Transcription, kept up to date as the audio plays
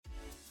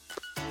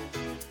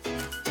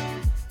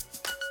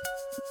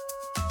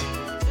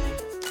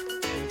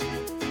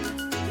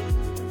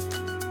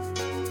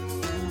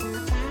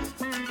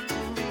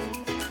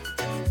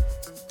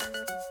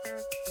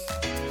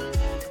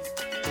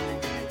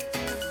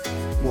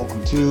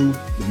Welcome to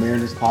the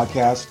Mariners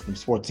podcast from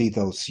Sports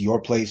Ethos, your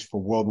place for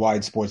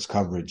worldwide sports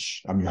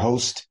coverage. I'm your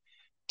host,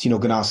 Tino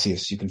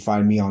Ganasius. You can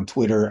find me on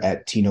Twitter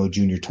at Tino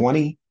Jr.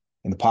 20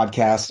 and the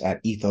podcast at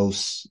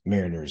Ethos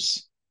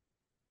Mariners.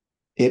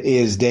 It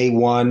is day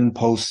one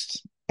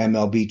post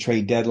MLB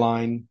trade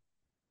deadline.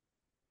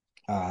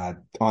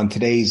 On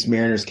today's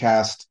Mariners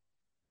cast,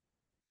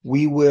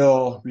 we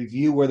will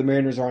review where the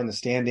Mariners are in the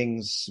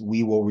standings.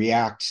 We will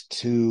react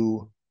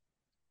to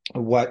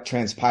what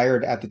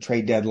transpired at the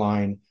trade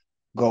deadline,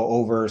 go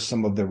over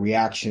some of the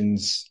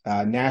reactions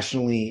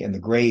nationally and the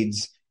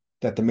grades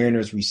that the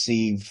Mariners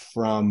received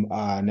from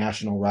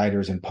national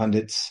writers and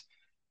pundits.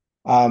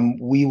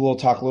 We will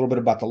talk a little bit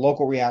about the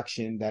local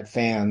reaction that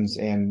fans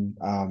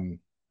and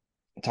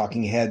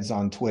talking heads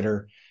on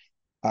Twitter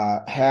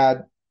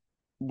had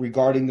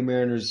regarding the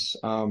Mariners'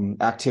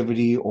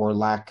 activity or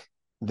lack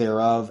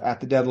thereof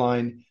at the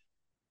deadline.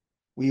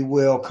 We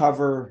will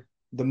cover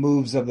the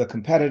moves of the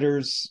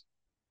competitors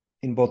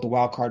in both the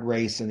wild card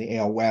race and the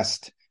AL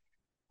West,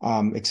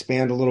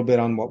 expand a little bit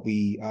on what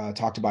we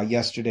talked about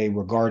yesterday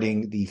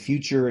regarding the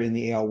future in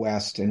the AL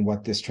West and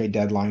what this trade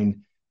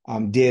deadline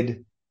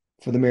did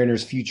for the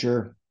Mariners'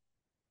 future.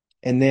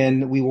 And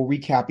then we will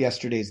recap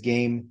yesterday's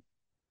game,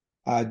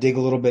 dig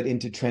a little bit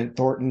into Trent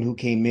Thornton, who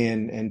came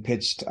in and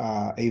pitched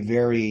a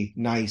very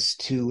nice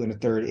 2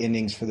 1/3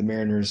 innings for the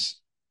Mariners.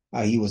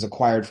 He was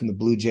acquired from the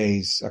Blue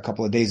Jays a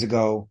couple of days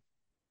ago.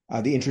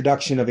 The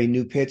introduction of a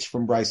new pitch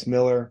from Bryce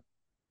Miller,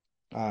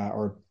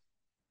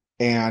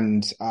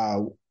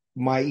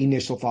 my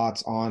initial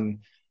thoughts on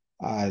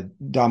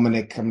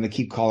Dominic. I'm going to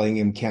keep calling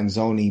him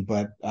Canzoni,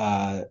 but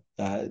on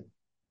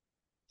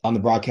the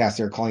broadcast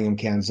they're calling him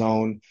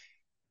Canzone,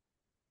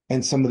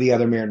 and some of the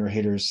other Mariner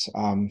hitters,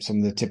 some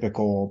of the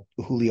typical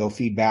Julio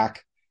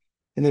feedback.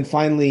 And then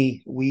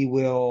finally, we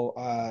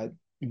will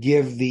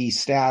give the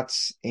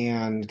stats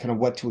and kind of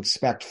what to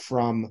expect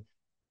from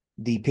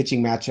the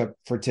pitching matchup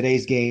for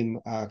today's game.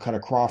 Cutter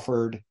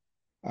Crawford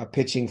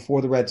pitching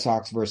for the Red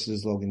Sox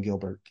versus Logan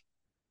Gilbert.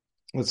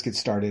 Let's get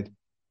started.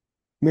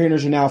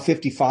 Mariners are now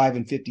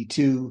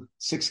 55-52,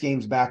 6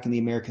 games back in the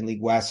American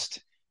League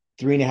West,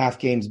 3.5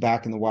 games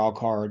back in the wild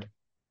card,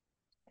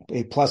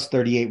 a plus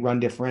 38 run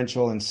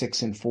differential, and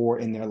 6-4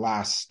 in their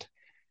last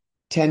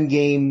 10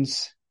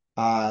 games.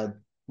 Wild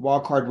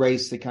card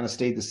race, they kind of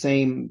stayed the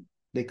same.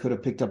 They could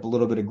have picked up a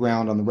little bit of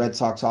ground on the Red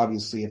Sox,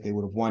 obviously, if they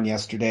would have won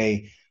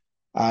yesterday,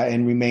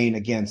 and remain,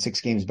 again, 6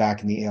 games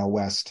back in the AL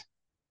West.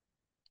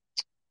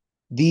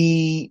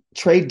 The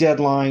trade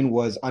deadline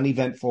was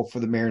uneventful for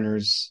the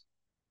Mariners.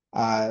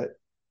 There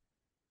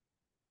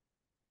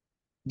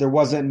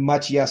wasn't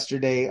much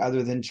yesterday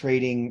other than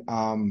trading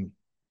a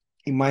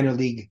minor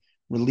league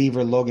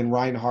reliever, Logan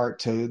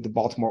Reinhart, to the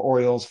Baltimore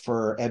Orioles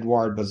for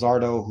Eduard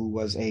Bazardo, who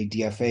was a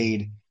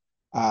DFA'd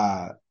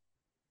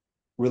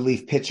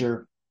relief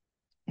pitcher.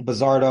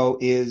 Bazardo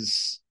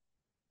is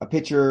a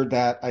pitcher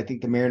that I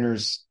think the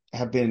Mariners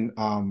have been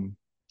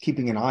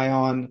keeping an eye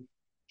on.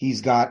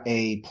 He's got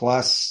a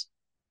plus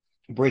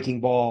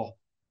breaking ball,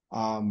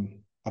 a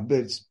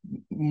bit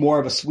more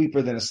of a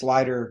sweeper than a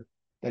slider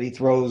that he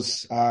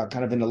throws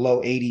kind of in the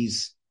low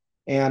 80s,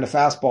 and a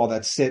fastball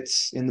that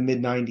sits in the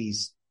mid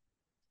 90s.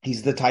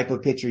 He's the type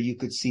of pitcher you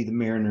could see the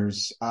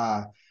Mariners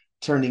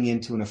turning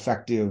into an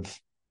effective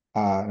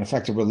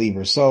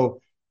reliever.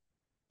 So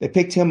they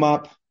picked him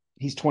up.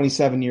 He's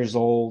 27 years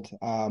old.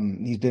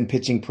 He's been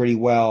pitching pretty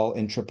well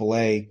in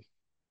AAA.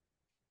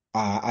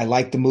 I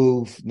like the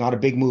move. Not a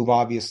big move,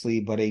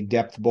 obviously, but a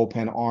depth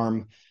bullpen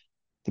arm.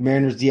 The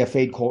Mariners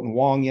DFA'd Colton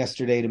Wong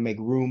yesterday to make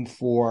room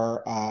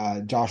for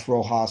Josh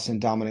Rojas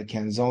and Dominic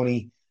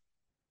Canzoni.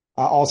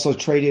 Also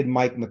traded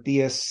Mike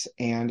Matthias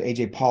and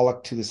A.J.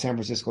 Pollock to the San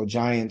Francisco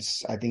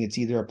Giants. I think it's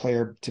either a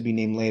player to be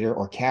named later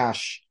or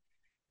cash.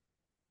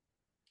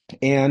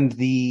 And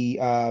the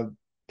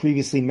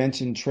previously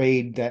mentioned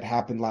trade that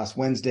happened last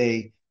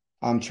Wednesday,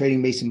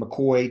 trading Mason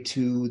McCoy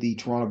to the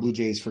Toronto Blue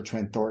Jays for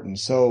Trent Thornton.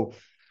 So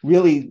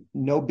really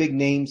no big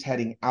names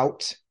heading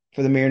out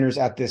for the Mariners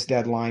at this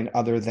deadline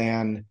other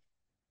than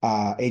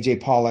A.J.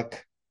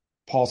 Pollock,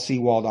 Paul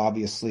Sewald,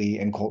 obviously,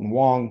 and Colton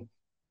Wong.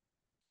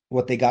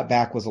 What they got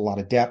back was a lot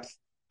of depth,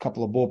 a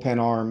couple of bullpen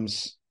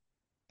arms,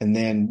 and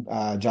then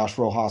Josh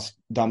Rojas,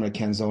 Dominic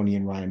Canzoni,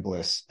 and Ryan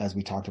Bliss, as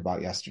we talked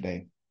about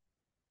yesterday.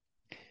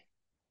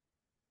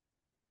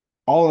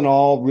 All in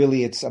all,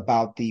 really, it's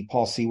about the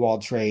Paul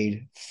Sewald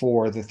trade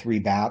for the 3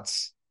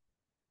 bats.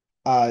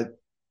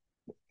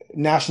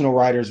 National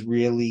writers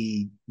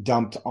really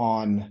dumped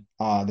on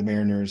the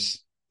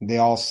Mariners. They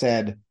all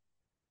said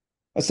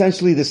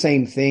essentially the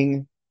same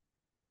thing.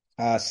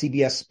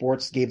 CBS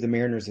Sports gave the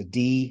Mariners a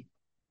D.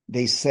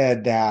 They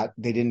said that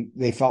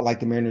they felt like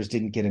the Mariners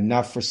didn't get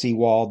enough for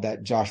Sewald,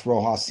 that Josh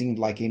Rojas seemed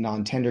like a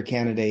non-tender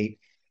candidate.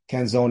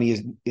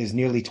 Canzoni is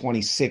nearly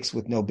 26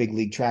 with no big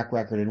league track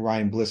record, and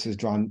Ryan Bliss has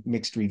drawn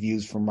mixed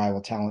reviews from rival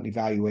talent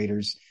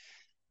evaluators.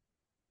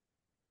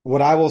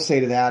 What I will say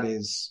to that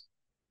is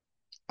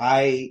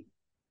I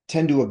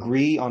tend to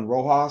agree on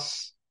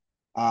Rojas.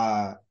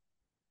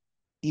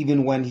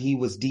 Even when he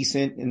was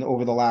decent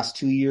over the last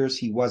 2 years,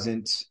 he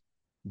wasn't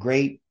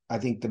great. I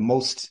think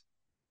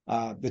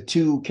the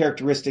two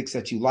characteristics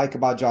that you like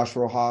about Josh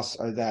Rojas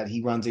are that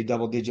he runs a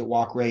double-digit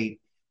walk rate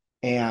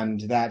and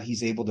that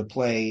he's able to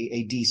play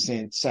a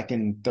decent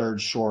second,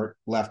 third, short,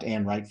 left,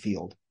 and right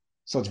field.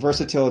 So it's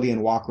versatility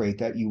and walk rate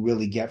that you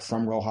really get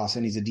from Rojas,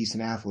 and he's a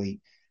decent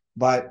athlete.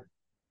 But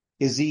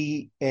is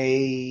he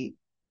an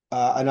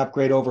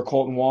upgrade over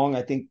Colton Wong?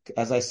 I think,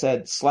 as I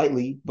said,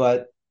 slightly,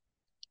 but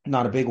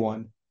not a big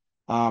one.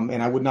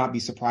 And I would not be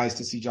surprised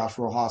to see Josh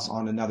Rojas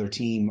on another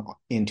team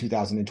in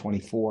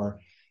 2024.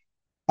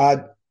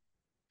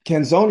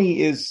 Canzoni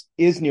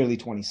is nearly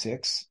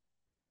 26.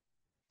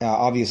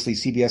 Obviously,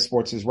 CBS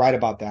Sports is right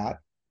about that.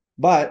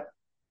 But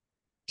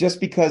just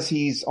because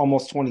he's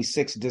almost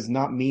 26 does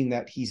not mean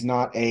that he's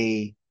not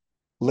a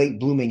late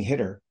blooming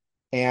hitter.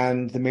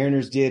 And the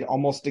Mariners did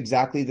almost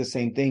exactly the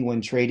same thing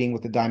when trading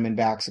with the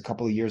Diamondbacks a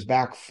couple of years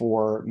back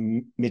for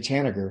Mitch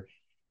Haniger.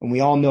 And we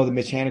all know that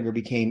Mitch Haniger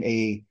became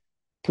a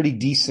pretty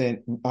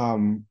decent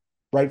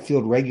right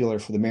field regular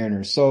for the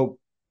Mariners. So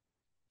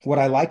what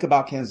I like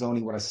about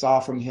Canzoni, what I saw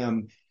from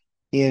him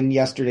in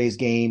yesterday's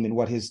game and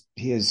what his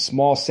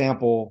small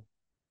sample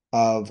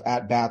of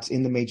at-bats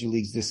in the major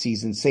leagues this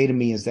season say to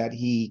me is that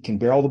he can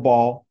barrel the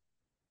ball.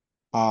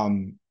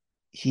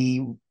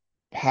 He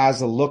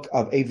has a look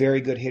of a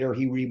very good hitter.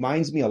 He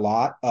reminds me a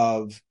lot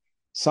of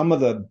some of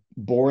the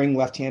boring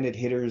left-handed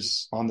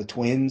hitters on the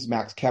Twins,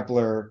 Max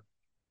Kepler,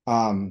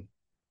 Larnach,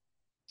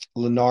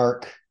 Matt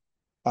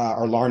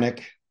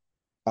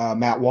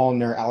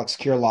Wallner, Alex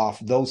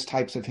Kirilloff, those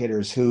types of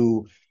hitters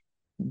who,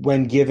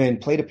 when given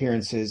plate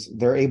appearances,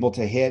 they're able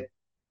to hit,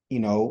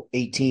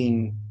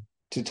 18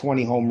 to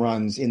 20 home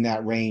runs in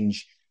that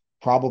range,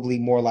 probably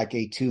more like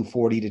a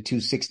 240 to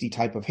 260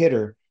 type of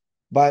hitter,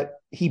 but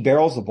he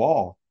barrels the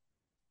ball.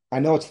 I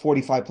know it's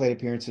 45 plate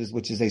appearances,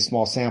 which is a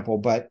small sample,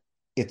 but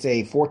it's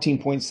a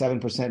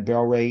 14.7%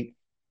 barrel rate,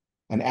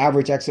 an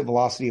average exit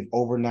velocity of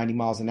over 90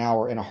 miles an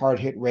hour, and a hard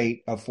hit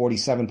rate of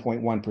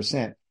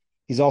 47.1%.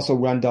 He's also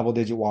run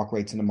double-digit walk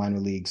rates in the minor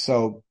leagues.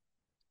 So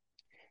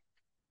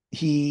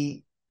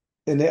I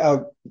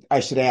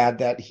should add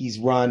that he's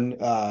run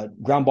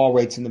ground ball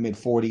rates in the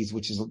mid-40s,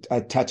 which is a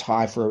touch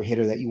high for a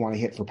hitter that you want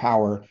to hit for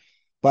power.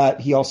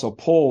 But he also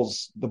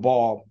pulls the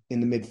ball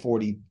in the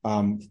mid-40,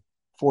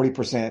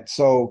 40%.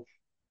 So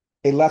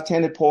a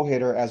left-handed pull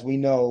hitter, as we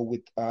know,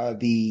 with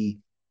the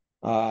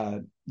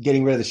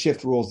getting rid of the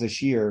shift rules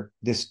this year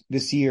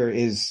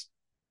is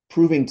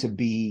proving to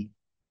be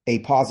a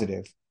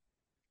positive.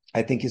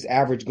 I think his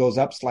average goes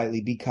up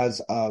slightly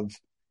because of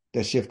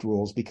the shift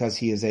rules, because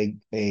he is a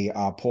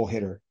pull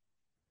hitter.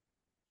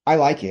 I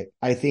like it.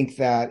 I think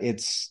that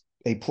it's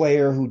a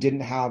player who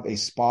didn't have a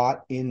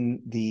spot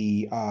in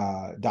the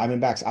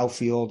Diamondbacks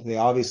outfield. They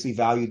obviously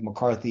valued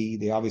McCarthy.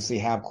 They obviously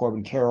have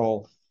Corbin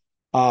Carroll.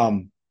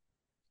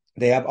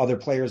 They have other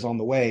players on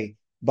the way,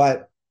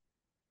 but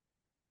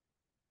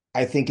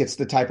I think it's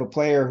the type of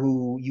player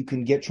who you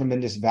can get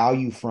tremendous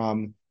value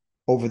from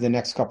over the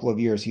next couple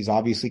of years. He's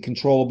obviously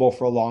controllable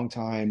for a long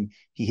time.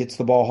 He hits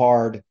the ball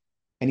hard,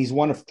 and he's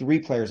one of 3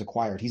 players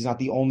acquired. He's not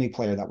the only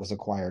player that was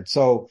acquired.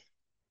 So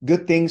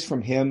good things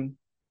from him.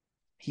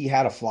 He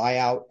had a fly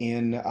out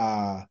in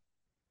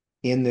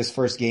this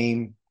first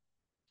game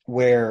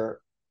where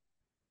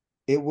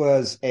it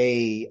was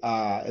in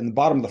the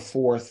bottom of the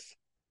 4th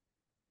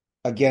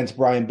against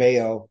Brian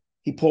Bayo.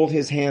 He pulled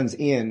his hands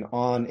in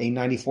on a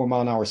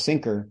 94-mile-an-hour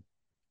sinker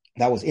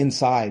that was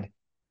inside,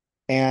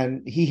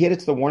 and he hit it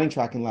to the warning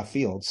track in left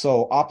field.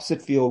 So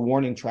opposite field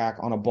warning track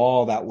on a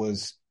ball that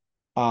was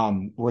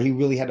where he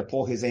really had to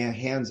pull his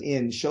hands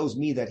in shows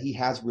me that he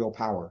has real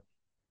power.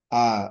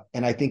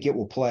 And I think it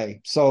will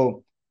play.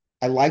 So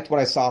I liked what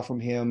I saw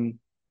from him.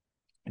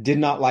 Did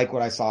not like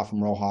what I saw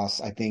from Rojas.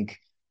 I think,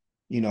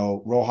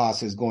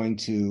 Rojas is going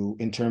to,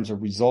 in terms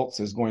of results,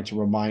 is going to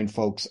remind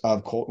folks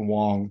of Colton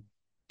Wong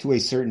to a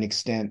certain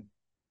extent.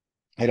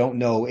 I don't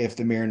know if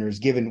the Mariners,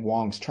 given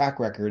Wong's track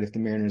record, if the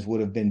Mariners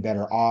would have been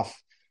better off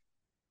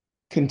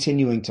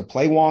continuing to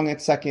play Wong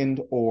at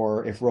second,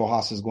 or if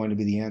Rojas is going to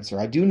be the answer.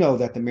 I do know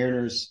that the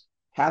Mariners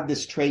had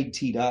this trade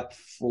teed up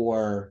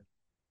for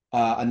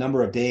a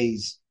number of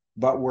days,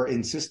 but were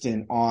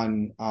insistent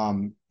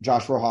on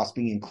Josh Rojas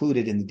being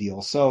included in the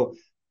deal. So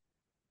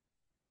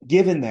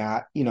given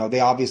that, they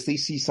obviously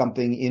see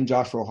something in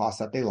Josh Rojas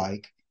that they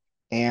like.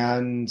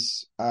 And,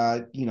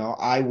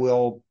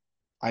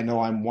 I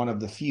know I'm one of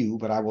the few,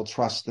 but I will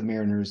trust the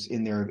Mariners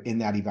in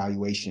that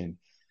evaluation.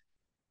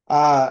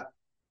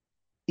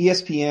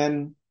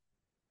 ESPN,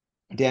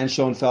 Dan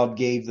Schoenfeld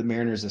gave the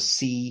Mariners a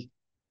C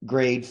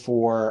grade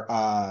for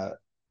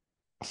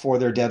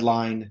their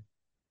deadline.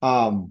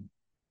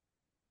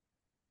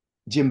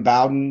 Jim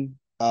Bowden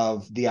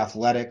of The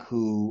Athletic,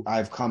 who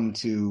I've come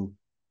to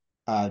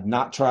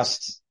not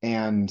trust,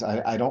 and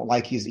I don't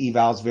like his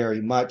evals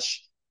very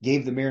much,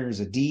 gave the Mariners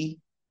a D.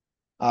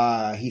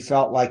 He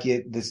felt like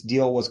this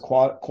deal was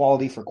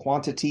quality for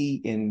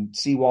quantity, in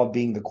Sewald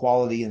being the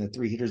quality and the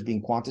 3 hitters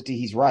being quantity.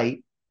 He's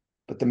right,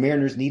 but the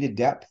Mariners needed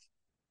depth,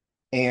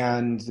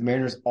 and the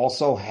Mariners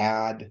also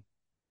had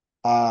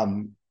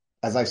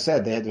as I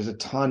said, there's a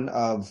ton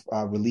of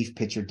relief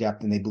pitcher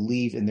depth, and they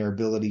believe in their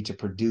ability to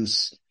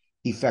produce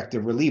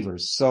effective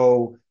relievers.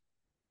 So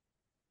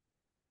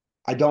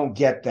I don't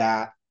get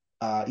that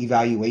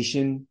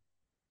evaluation.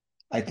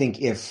 I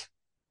think if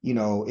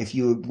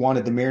you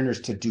wanted the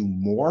Mariners to do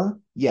more,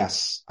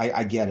 yes,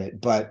 I get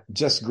it. But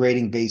just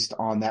grading based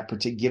on that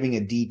particular, giving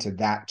a D to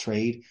that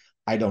trade,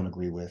 I don't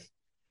agree with.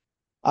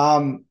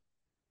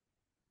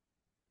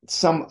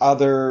 Some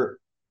other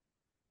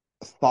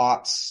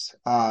thoughts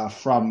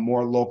from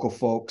more local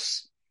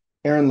folks.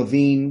 Aaron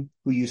Levine,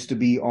 who used to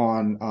be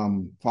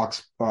on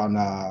Fox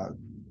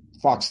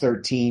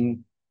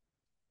 13,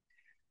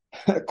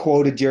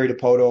 quoted Jerry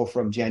Dipoto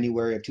from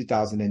January of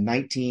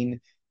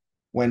 2019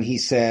 when he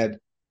said,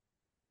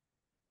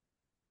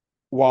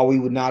 while we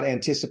would not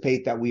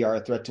anticipate that we are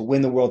a threat to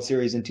win the World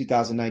Series in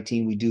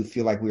 2019, we do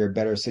feel like we are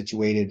better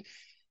situated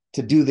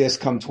to do this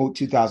come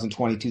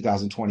 2020,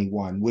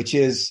 2021, which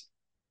is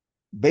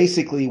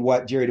basically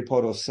what Jerry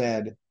Dipoto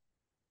said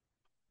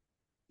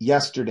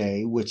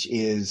yesterday, which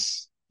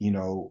is,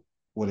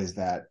 what is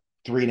that?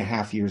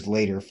 3.5 years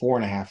later,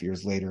 4.5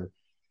 years later,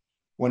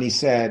 when he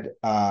said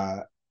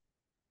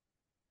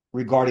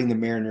regarding the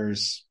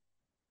Mariners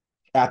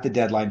at the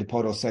deadline,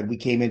 Dipoto said, we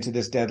came into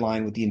this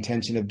deadline with the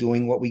intention of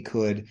doing what we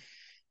could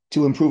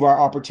to improve our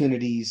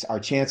opportunities, our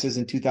chances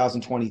in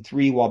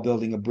 2023 while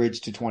building a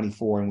bridge to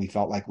 24, and we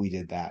felt like we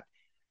did that.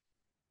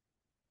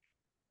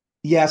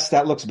 Yes,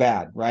 that looks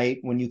bad, right?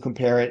 When you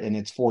compare it and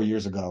it's 4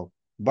 years ago.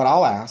 But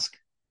I'll ask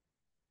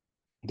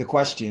the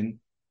question,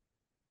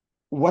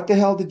 what the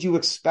hell did you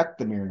expect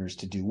the Mariners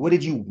to do? What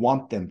did you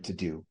want them to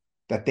do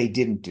that they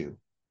didn't do?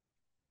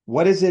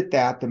 What is it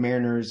that the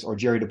Mariners or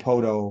Jerry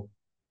Dipoto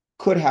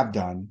could have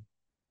done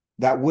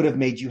that would have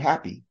made you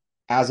happy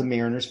as a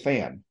Mariners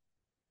fan?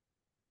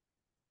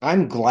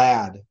 I'm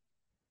glad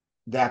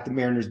that the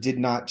Mariners did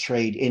not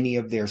trade any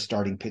of their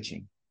starting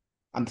pitching.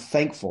 I'm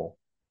thankful.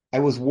 I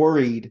was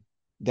worried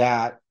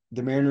that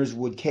the Mariners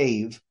would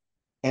cave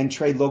and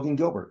trade Logan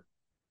Gilbert.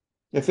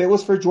 If it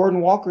was for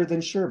Jordan Walker,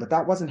 then sure, but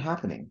that wasn't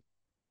happening.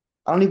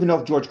 I don't even know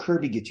if George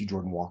Kirby gets you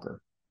Jordan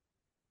Walker.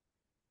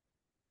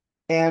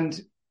 And,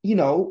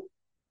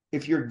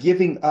 if you're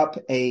giving up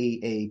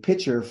a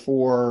pitcher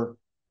for,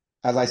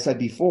 as I said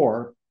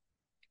before,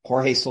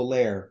 Jorge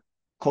Soler,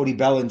 Cody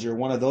Bellinger,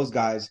 one of those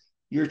guys,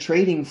 you're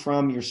trading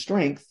from your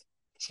strength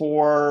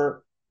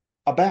for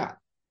a bat,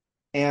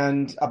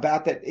 and a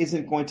bat that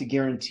isn't going to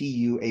guarantee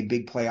you a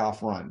big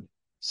playoff run.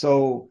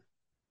 So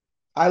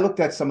I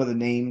looked at some of the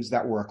names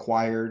that were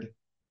acquired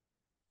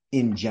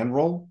in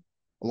general.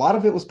 A lot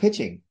of it was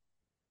pitching.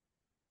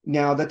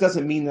 Now, that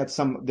doesn't mean that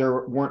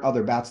there weren't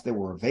other bats that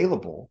were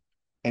available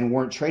and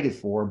weren't traded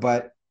for,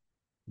 but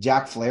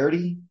Jack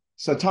Flaherty.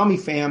 So Tommy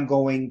Pham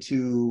going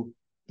to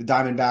the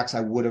Diamondbacks,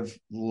 I would have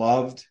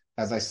loved,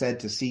 as I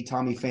said, to see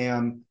Tommy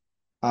Pham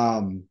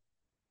come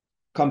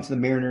to the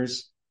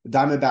Mariners. The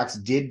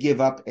Diamondbacks did give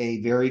up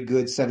a very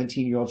good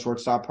 17-year-old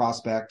shortstop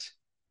prospect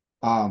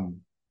to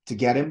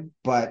get him,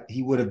 but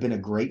he would have been a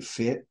great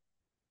fit.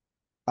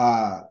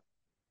 I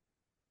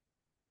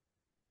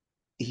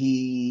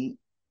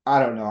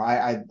don't know.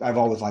 I've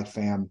always liked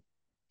Pham.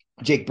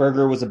 Jake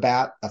Berger was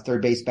a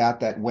third base bat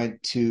that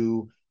went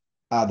to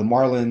the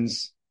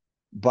Marlins,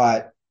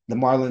 but the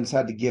Marlins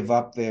had to give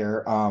up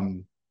their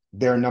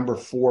number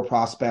 4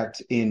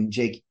 prospect in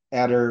Jake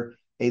Eder,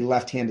 a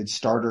left-handed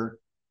starter.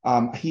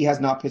 He has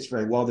not pitched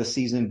very well this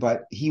season,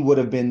 but he would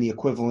have been the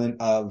equivalent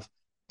of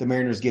the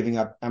Mariners giving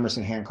up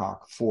Emerson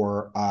Hancock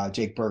for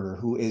Jake Berger,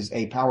 who is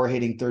a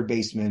power-hitting third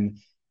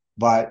baseman,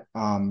 but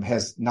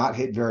has not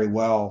hit very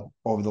well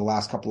over the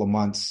last couple of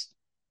months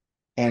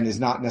and is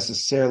not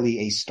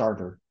necessarily a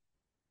starter.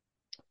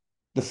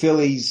 The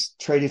Phillies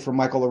traded for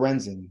Michael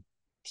Lorenzen,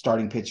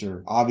 starting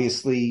pitcher.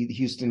 Obviously,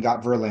 Houston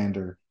got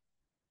Verlander.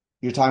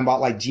 You're talking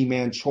about like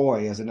Ji-Man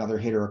Choi as another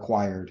hitter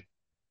acquired.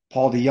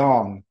 Paul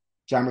DeJong,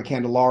 Jeimer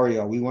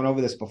Candelario. We went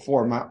over this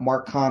before.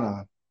 Mark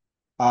Canha,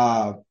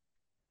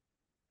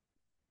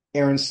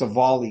 Aaron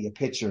Savali, a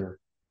pitcher.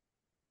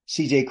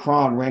 CJ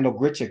Cron, Randall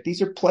Grichuk.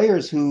 These are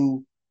players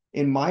who,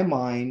 in my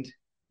mind,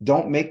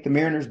 don't make the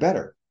Mariners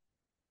better.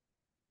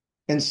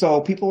 And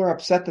so people are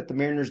upset that the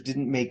Mariners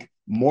didn't make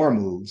more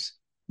moves.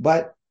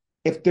 But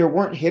if there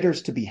weren't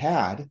hitters to be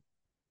had,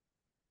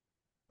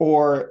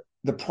 or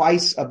the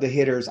price of the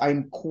hitters,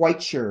 I'm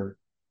quite sure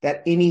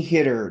that any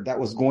hitter that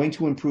was going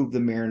to improve the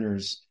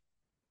Mariners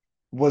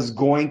was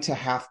going to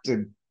have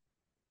to,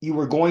 you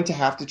were going to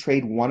have to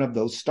trade one of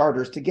those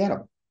starters to get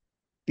them,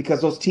 because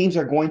those teams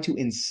are going to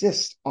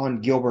insist on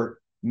Gilbert,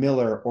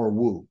 Miller, or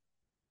Wu.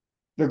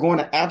 They're going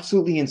to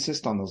absolutely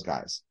insist on those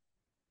guys.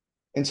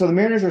 And so the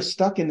Mariners are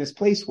stuck in this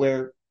place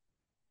where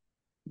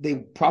they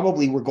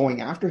probably were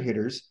going after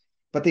hitters,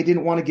 but they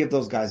didn't want to give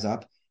those guys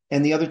up.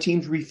 And the other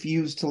teams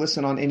refused to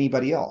listen on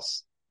anybody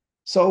else.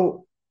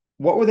 So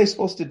what were they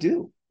supposed to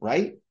do,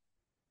 right?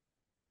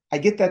 I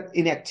get that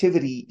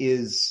inactivity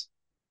is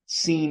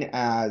seen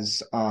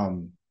as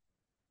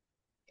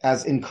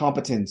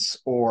incompetence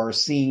or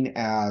seen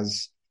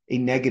as a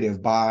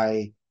negative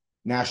by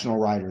national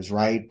writers,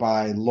 right?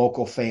 By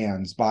local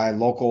fans, by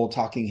local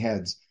talking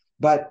heads.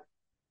 But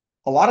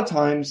a lot of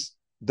times,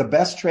 the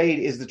best trade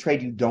is the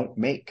trade you don't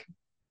make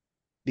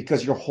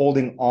because you're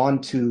holding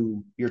on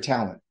to your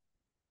talent.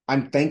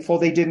 I'm thankful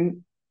they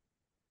didn't.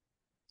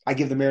 I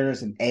give the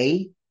Mariners an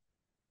A.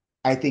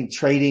 I think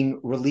trading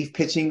relief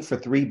pitching for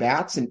 3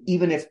 bats, and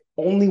even if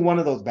only one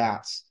of those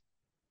bats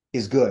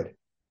is good,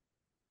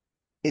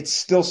 it's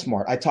still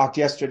smart. I talked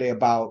yesterday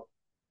about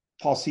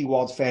Paul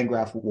Sewald's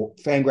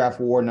Fangraph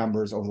WAR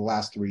numbers over the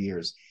last 3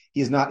 years. He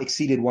has not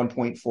exceeded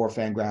 1.4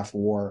 Fangraph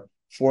WAR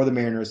for the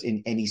Mariners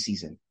in any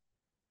season.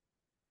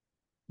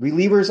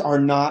 Relievers are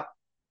not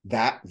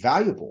that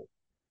valuable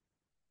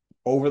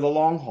over the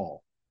long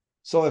haul.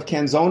 So if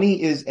Canzoni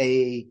is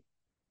a,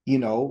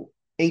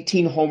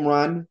 18 home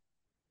run,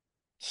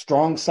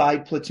 strong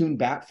side platoon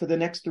bat for the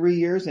next 3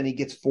 years, and he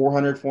gets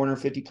 400,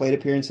 450 plate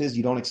appearances,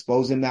 you don't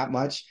expose him that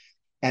much,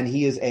 and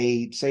he is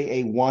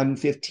a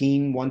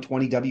 115,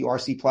 120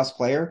 WRC plus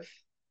player,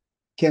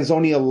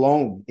 Canzoni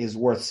alone is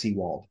worth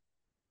Sewald.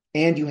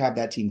 And you have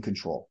that team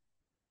control.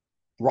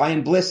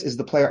 Ryan Bliss is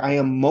the player I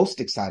am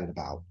most excited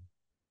about.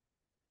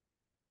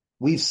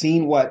 We've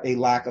seen what a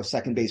lack of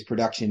second base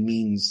production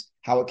means,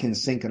 how it can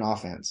sink an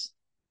offense.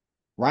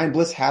 Ryan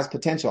Bliss has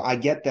potential. I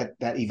get that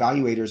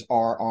evaluators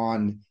are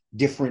on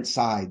different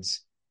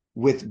sides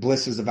with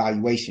Bliss's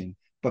evaluation.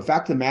 But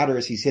fact of the matter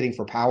is he's hitting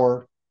for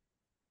power.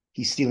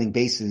 He's stealing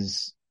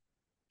bases.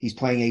 He's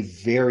playing a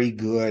very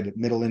good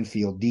middle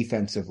infield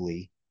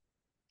defensively.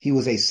 He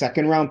was a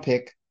second-round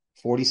pick,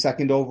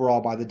 42nd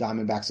overall by the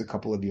Diamondbacks a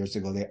couple of years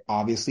ago. They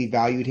obviously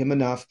valued him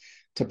enough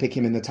to pick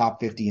him in the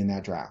top 50 in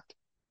that draft.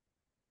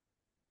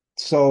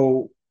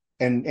 So,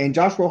 and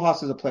Josh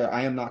Rojas is a player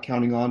I am not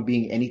counting on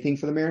being anything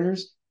for the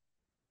Mariners,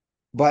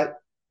 but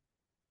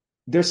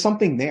there's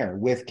something there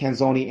with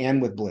Canzoni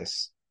and with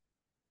Bliss.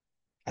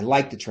 I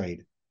like the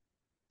trade.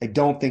 I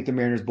don't think the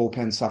Mariners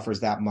bullpen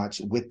suffers that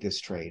much with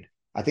this trade.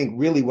 I think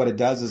really what it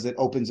does is it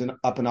opens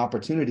up an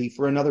opportunity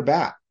for another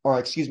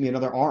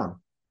another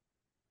arm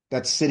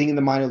that's sitting in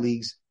the minor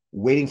leagues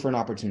waiting for an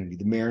opportunity.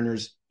 The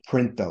Mariners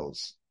print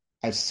those.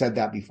 I've said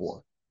that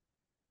before.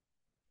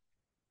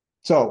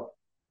 So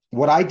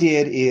what I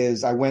did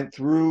is I went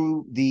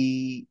through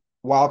the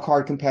wild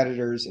card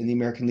competitors in the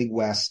American League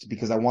West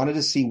because I wanted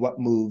to see what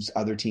moves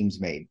other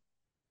teams made.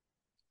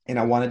 And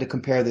I wanted to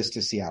compare this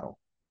to Seattle.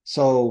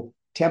 So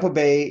Tampa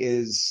Bay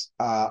is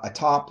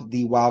atop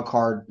the wild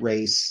card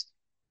race.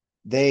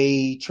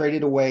 They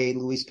traded away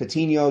Luis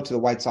Patino to the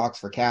White Sox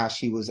for cash.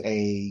 He was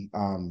a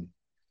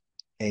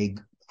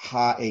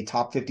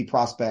top 50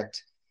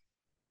 prospect.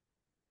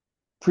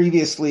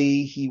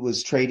 Previously, he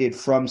was traded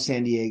from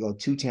San Diego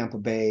to Tampa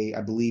Bay,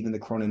 I believe in the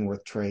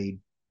Cronenworth trade.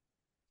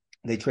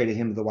 They traded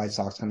him to the White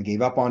Sox, kind of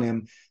gave up on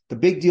him. The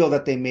big deal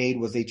that they made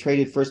was they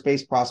traded first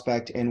base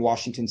prospect and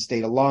Washington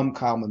State alum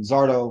Kyle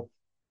Manzardo,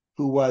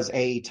 who was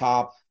a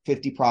top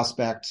 50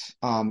 prospect,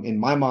 in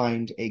my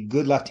mind, a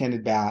good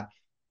left-handed bat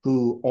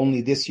who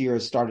only this year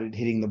has started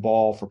hitting the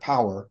ball for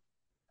power,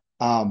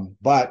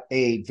 but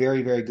a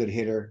very, very good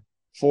hitter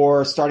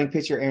for starting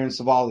pitcher Aaron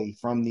Civale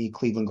from the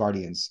Cleveland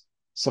Guardians.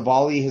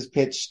 Civale has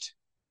pitched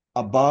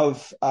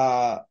above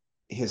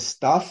his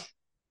stuff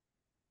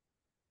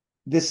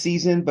this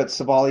season, but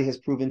Civale has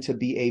proven to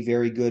be a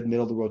very good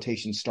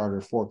middle-of-the-rotation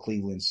starter for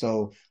Cleveland.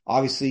 So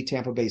obviously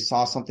Tampa Bay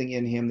saw something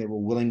in him. They were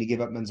willing to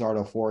give up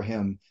Manzardo for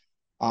him.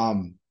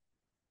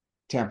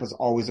 Tampa's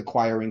always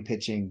acquiring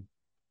pitching.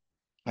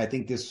 I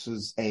think this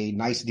was a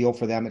nice deal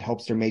for them. It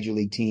helps their major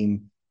league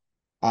team.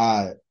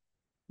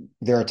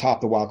 They're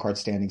atop the wild card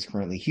standings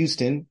currently.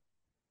 Houston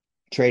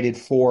traded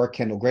for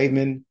Kendall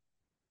Graveman,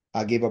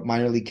 gave up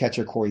minor league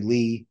catcher Corey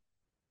Lee,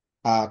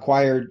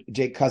 acquired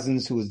Jake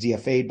Cousins, who was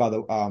DFA'd by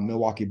the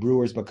Milwaukee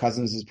Brewers, but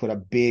Cousins has put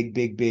up big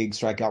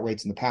strikeout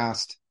rates in the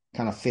past,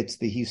 kind of fits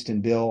the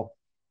Houston bill.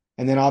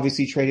 And then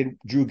obviously traded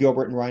Drew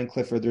Gilbert and Ryan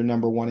Clifford, their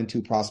number 1 and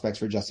 2 prospects,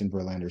 for Justin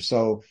Verlander.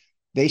 So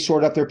they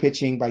shored up their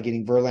pitching by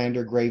getting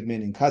Verlander,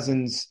 Graveman, and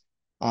Cousins.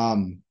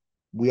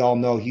 We all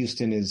know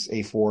Houston is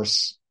a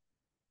force,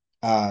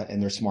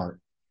 and they're smart.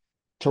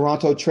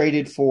 Toronto is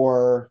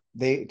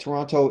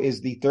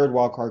the third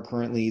wild card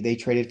currently. They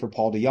traded for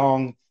Paul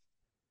DeJong,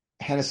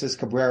 Genesis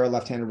Cabrera,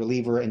 left-handed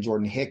reliever, and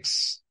Jordan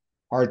Hicks,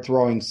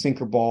 hard-throwing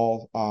sinker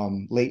ball,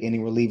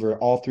 late-inning reliever.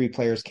 All 3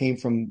 players came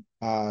from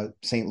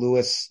St.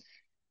 Louis.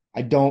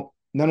 None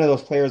of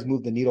those players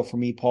moved the needle for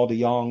me. Paul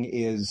DeJong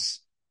is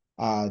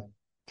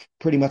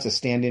pretty much a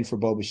stand-in for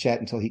Bo Bichette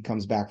until he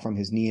comes back from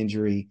his knee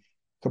injury.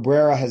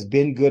 Cabrera has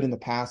been good in the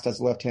past as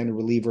a left-handed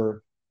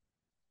reliever,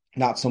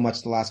 not so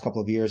much the last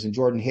couple of years. And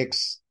Jordan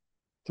Hicks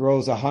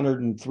throws a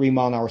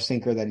 103-mile-an-hour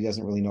sinker that he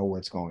doesn't really know where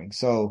it's going.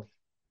 So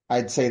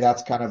I'd say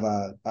that's kind of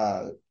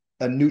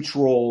a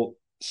neutral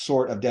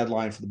sort of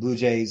deadline for the Blue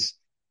Jays.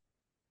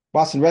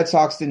 Boston Red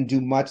Sox didn't do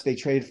much. They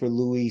traded for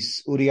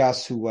Luis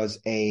Urias, who was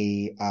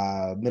a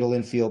middle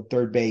infield,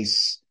 third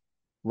base,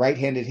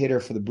 right-handed hitter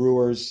for the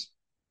Brewers.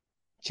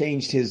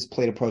 Changed his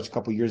plate approach a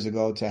couple years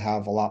ago to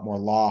have a lot more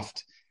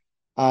loft,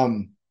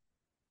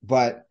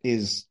 but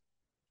is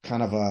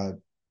kind of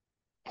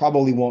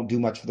probably won't do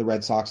much for the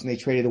Red Sox, and they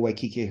traded away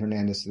Kike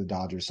Hernandez to the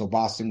Dodgers. So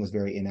Boston was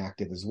very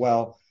inactive as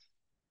well.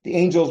 The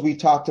Angels, we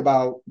talked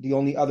about, the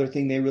only other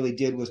thing they really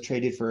did was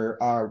traded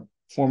for our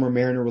former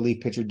Mariner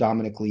relief pitcher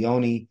Dominic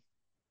Leone,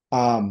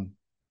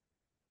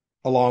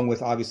 along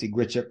with obviously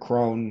Grichuk,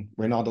 Cron,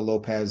 Reynaldo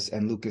Lopez,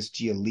 and Lucas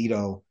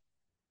Giolito.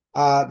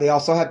 They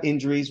also have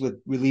injuries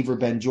with reliever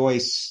Ben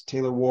Joyce,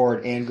 Taylor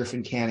Ward, and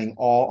Griffin Canning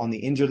all on the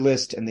injured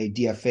list, and they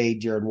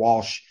DFA'd Jared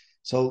Walsh.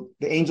 So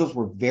the Angels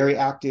were very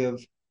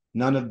active.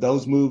 None of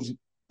those moves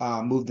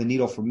moved the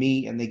needle for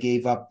me, and they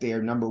gave up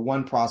their number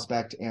one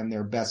prospect and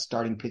their best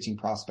starting pitching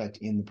prospect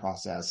in the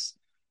process.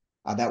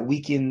 That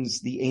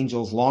weakens the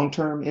Angels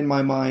long-term in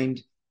my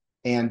mind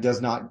and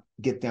does not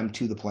get them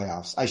to the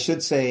playoffs. I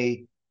should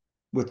say,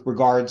 with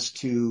regards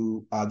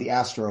to the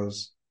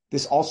Astros,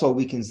 this also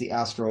weakens the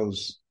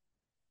Astros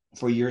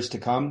for years to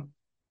come.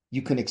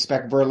 You can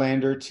expect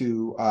Verlander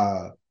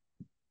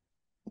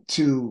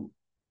to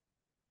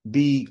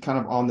be kind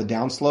of on the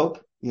downslope.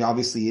 He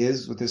obviously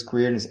is with his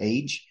career and his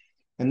age.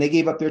 And they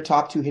gave up their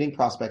top two hitting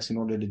prospects in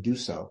order to do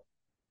so.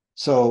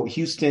 So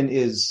Houston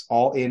is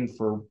all in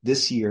for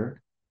this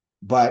year,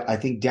 but I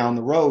think down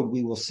the road,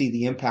 we will see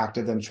the impact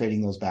of them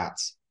trading those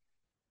bats.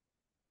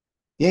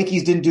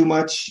 Yankees didn't do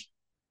much.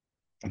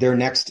 They're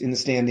next in the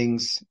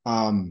standings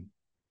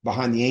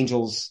behind the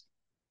Angels.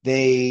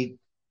 They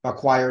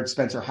acquired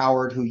Spencer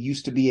Howard, who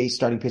used to be a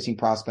starting pitching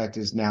prospect,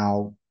 is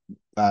now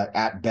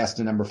at best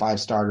a number 5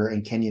 starter,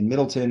 and Kenyon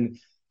Middleton,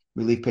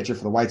 relief pitcher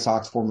for the White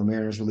Sox, former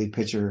Mariners relief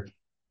pitcher.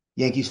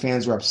 Yankees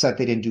fans were upset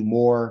they didn't do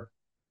more.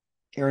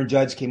 Aaron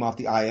Judge came off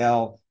the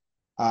IL.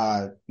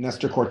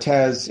 Nestor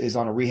Cortez is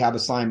on a rehab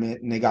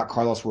assignment, and they got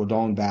Carlos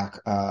Rodon back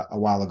a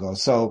while ago.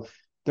 So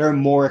they're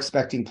more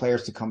expecting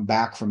players to come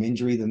back from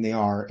injury than they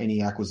are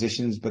any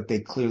acquisitions, but they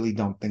clearly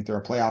don't think they're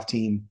a playoff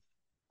team,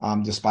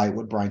 despite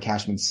what Brian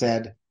Cashman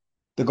said.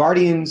 The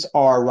Guardians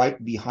are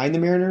right behind the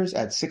Mariners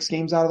at 6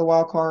 games out of the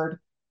wild card.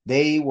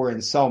 They were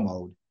in sell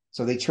mode.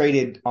 So they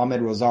traded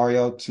Ahmed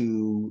Rosario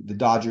to the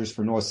Dodgers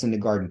for Noah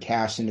Syndergaard and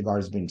cash. Syndergaard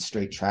has been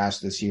straight trash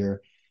this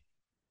year.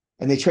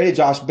 And they traded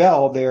Josh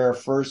Bell, their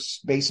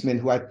first baseman,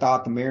 who I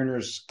thought the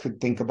Mariners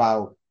could think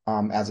about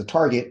as a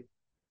target.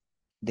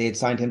 They had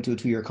signed him to a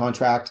 2-year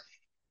contract.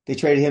 They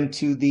traded him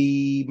to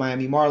the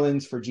Miami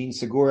Marlins for Gene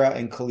Segura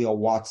and Khalil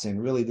Watson.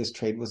 Really, this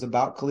trade was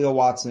about Khalil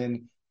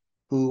Watson,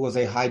 who was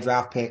a high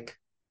draft pick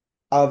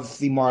of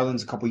the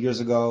Marlins a couple years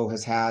ago,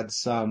 has had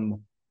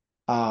some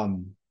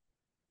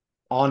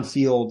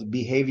on-field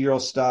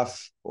behavioral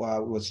stuff,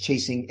 was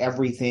chasing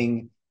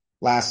everything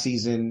last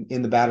season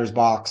in the batter's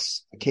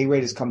box. K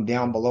rate has come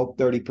down below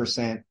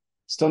 30%,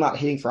 still not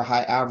hitting for a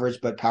high average,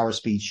 but power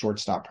speed,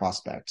 shortstop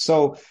prospect.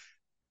 So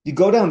you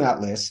go down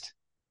that list.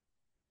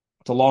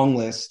 It's a long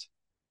list,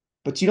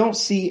 but you don't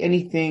see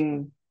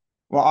anything.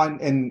 Well,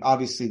 and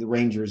obviously the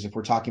Rangers, if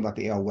we're talking about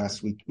the AL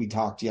West, we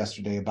talked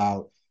yesterday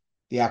about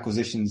the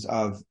acquisitions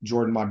of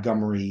Jordan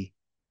Montgomery,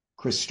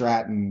 Chris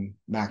Stratton,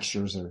 Max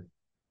Scherzer.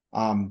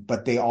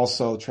 But they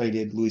also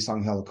traded Luis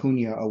Angel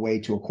Acuna away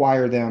to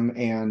acquire them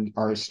and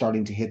are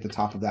starting to hit the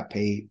top of that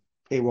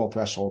payroll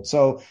threshold.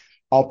 So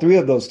all 3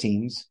 of those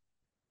teams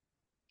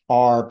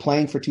are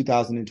playing for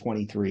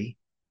 2023,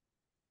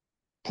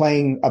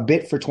 playing a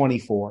bit for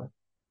 24,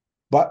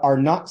 but are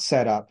not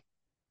set up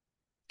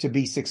to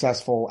be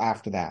successful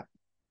after that.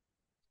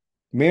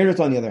 Mariners,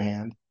 on the other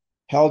hand,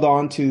 held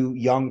on to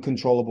young,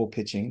 controllable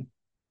pitching,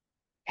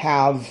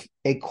 have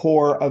a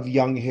core of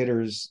young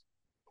hitters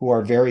who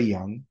are very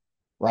young,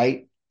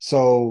 right?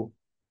 So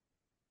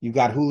you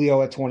got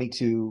Julio at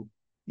 22,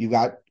 you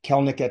got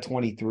Kelnick at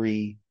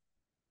 23.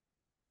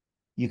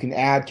 You can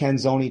add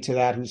Canzoni to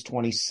that, who's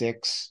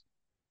 26.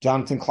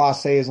 Jonathan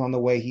Clase is on the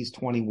way, he's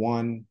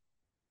 21.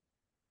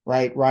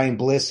 Right? Ryan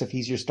Bliss, if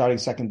he's your starting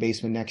second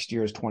baseman next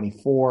year, is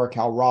 24.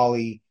 Cal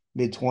Raleigh,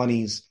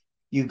 mid-20s.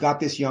 You've got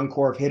this young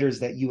core of hitters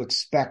that you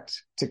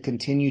expect to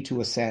continue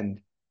to ascend.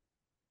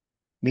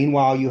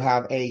 Meanwhile, you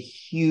have a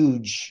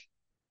huge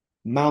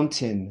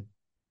mountain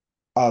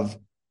of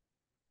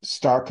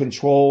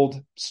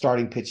controlled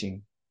starting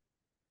pitching,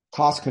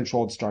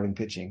 cost-controlled starting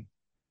pitching,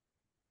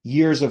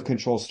 years of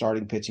controlled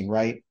starting pitching,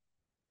 right?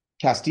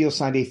 Castillo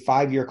signed a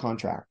 5-year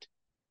contract.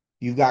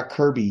 You've got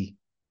Kirby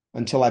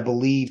until I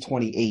believe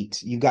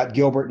 28. You've got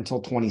Gilbert until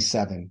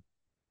 27.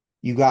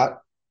 You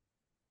got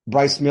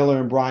Bryce Miller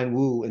and Brian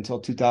Wu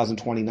until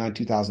 2029,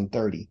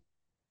 2030.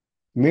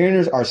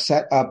 Mariners are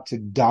set up to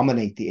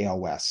dominate the AL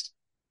West.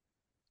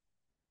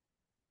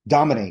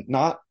 Dominate,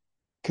 not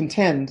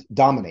contend,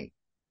 dominate.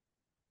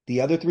 The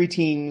other 3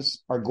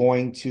 teams are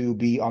going to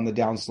be on the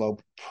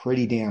downslope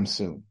pretty damn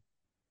soon.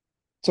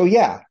 So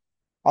yeah,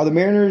 are the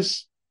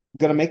Mariners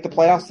going to make the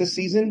playoffs this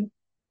season?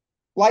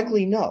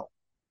 Likely no,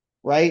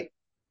 right?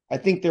 I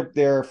think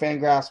their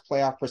Fangraphs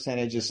playoff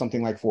percentage is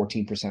something like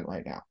 14%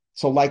 right now.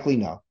 So likely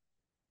no.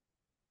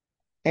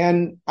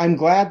 And I'm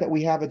glad that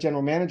we have a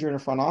general manager in a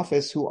front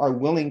office who are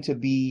willing to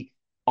be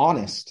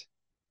honest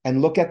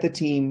and look at the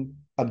team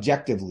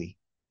objectively.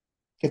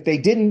 If they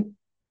didn't,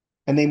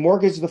 and they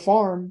mortgaged the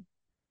farm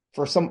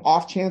for some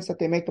off chance that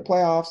they make the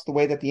playoffs the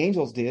way that the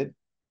Angels did,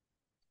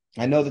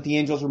 I know that the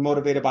Angels were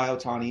motivated by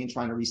Ohtani and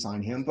trying to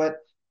re-sign him, but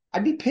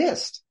I'd be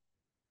pissed.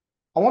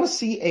 I want to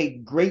see a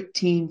great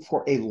team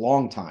for a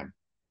long time.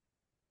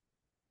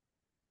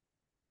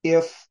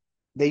 If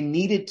they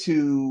needed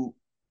to,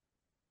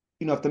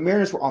 if the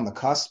Mariners were on the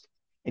cusp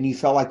and you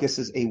felt like this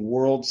is a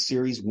World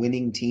Series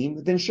winning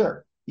team, then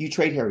sure, you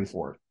trade Harry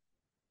Ford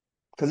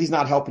because he's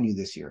not helping you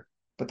this year.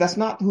 But that's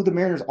not who the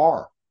Mariners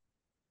are.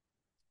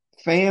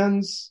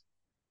 Fans,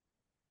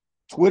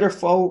 Twitter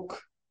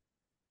folk,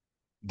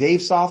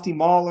 Dave Softy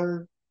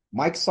Mahler,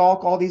 Mike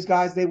Salk, all these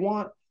guys, they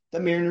want the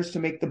Mariners to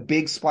make the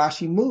big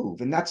splashy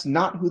move. And that's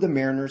not who the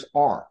Mariners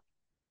are,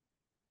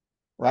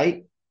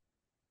 right?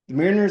 The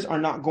Mariners are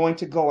not going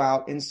to go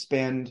out and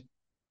spend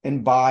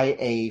and buy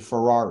a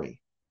Ferrari.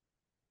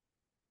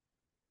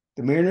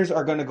 The Mariners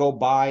are going to go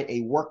buy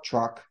a work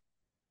truck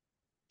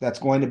that's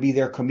going to be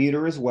their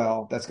commuter as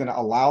well. That's going to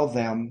allow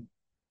them,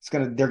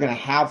 they're going to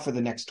have for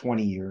the next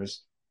 20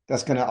 years.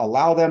 That's going to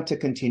allow them to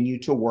continue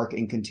to work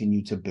and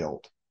continue to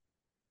build.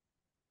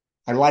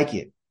 I like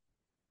it.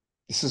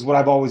 This is what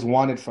I've always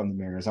wanted from the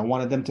Mariners. I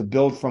wanted them to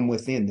build from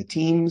within. The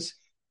teams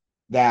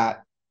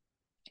that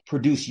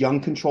produce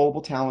young,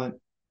 controllable talent,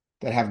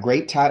 that have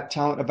great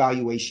talent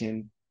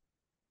evaluation,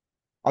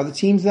 are the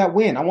teams that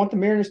win. I want the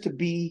Mariners to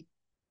be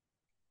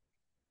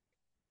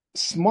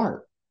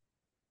smart.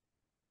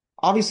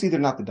 Obviously, they're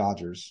not the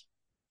Dodgers,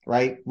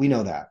 right? We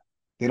know that.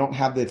 They don't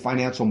have the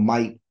financial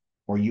might,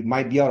 or you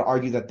might be able to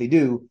argue that they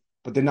do,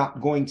 but they're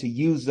not going to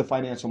use the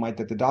financial might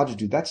that the Dodgers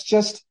do.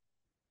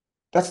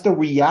 That's the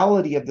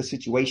reality of the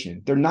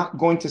situation. They're not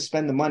going to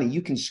spend the money.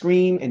 You can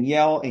scream and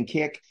yell and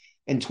kick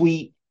and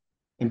tweet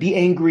and be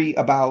angry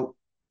about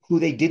who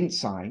they didn't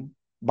sign.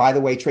 By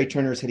the way, Trey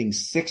Turner is hitting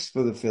 6th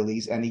for the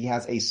Phillies, and he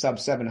has a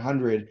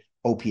sub-700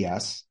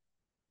 OPS.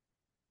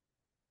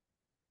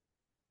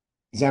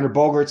 Xander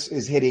Bogaerts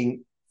is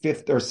hitting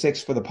 5th or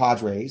 6th for the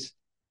Padres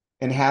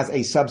and has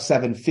a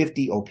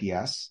sub-750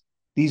 OPS.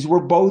 These were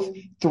both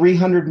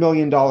 $300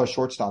 million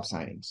shortstop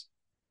signings.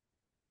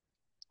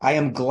 I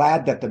am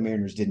glad that the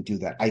Mariners didn't do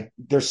that.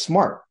 They're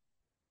smart.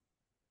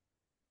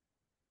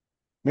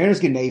 Mariners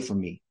get an A from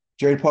me.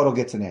 Jerry Poto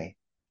gets an A.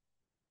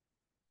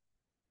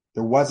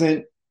 There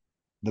wasn't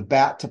the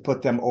bat to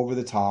put them over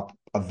the top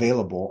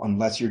available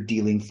unless you're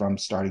dealing from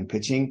starting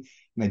pitching,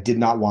 and I did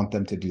not want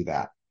them to do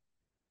that.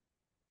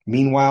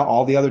 Meanwhile,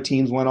 all the other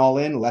teams went all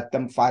in, let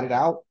them fight it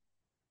out,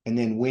 and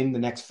then win the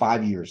next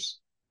 5 years.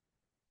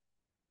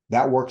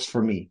 That works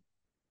for me.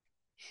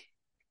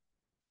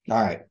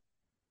 All right.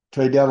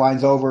 Trade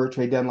deadline's over.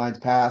 Trade deadline's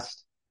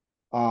passed.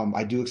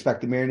 I do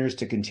expect the Mariners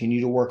to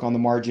continue to work on the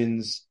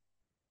margins.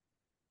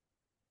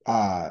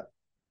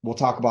 We'll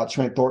talk about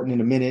Trent Thornton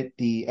in a minute.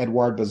 The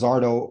Edward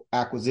Bazardo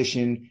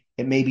acquisition,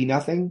 it may be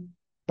nothing,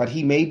 but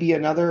he may be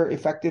another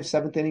effective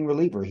 7th-inning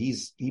reliever. He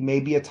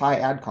may be a Ty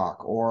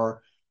Adcock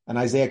or an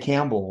Isaiah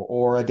Campbell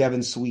or a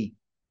Devin Sweet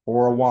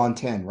or a Juan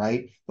Ten,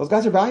 right? Those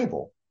guys are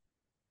valuable.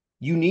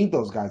 You need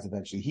those guys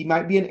eventually. He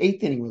might be an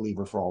 8th-inning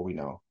reliever for all we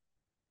know.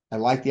 I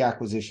like the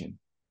acquisition.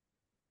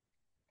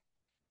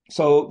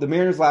 So the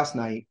Mariners last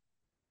night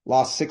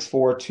lost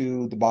 6-4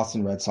 to the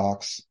Boston Red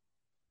Sox.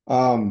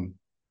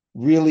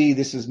 Really,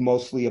 this is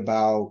mostly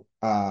about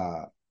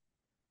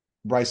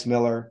Bryce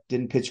Miller.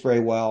 Didn't pitch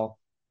very well.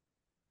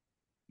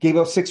 Gave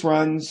up 6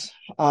 runs.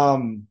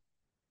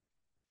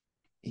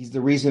 He's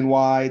the reason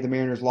why the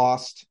Mariners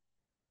lost.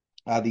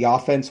 The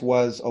offense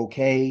was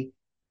okay.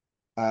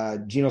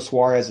 Gino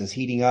Suarez is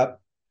heating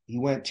up. He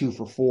went 2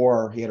 for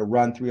 4. He had a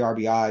run, 3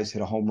 RBIs,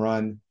 hit a home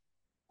run.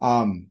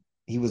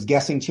 He was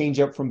guessing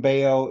changeup from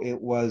Bayo. It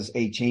was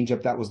a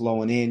changeup that was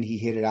low and in. He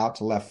hit it out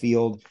to left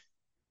field.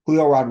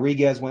 Julio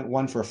Rodriguez went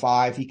 1 for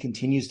 5. He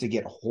continues to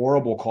get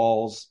horrible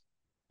calls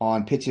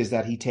on pitches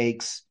that he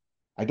takes.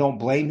 I don't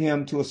blame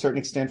him to a certain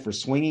extent for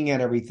swinging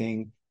at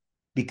everything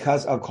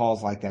because of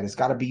calls like that. It's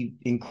got to be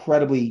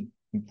incredibly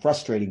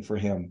frustrating for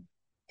him.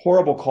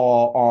 Horrible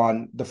call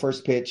on the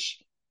first pitch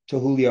to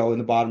Julio in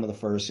the bottom of the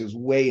first. It was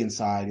way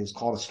inside. It was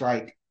called a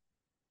strike.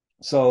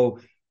 So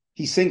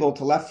he singled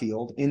to left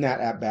field in that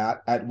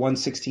at-bat at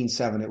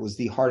 116.7. It was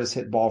the hardest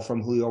hit ball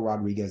from Julio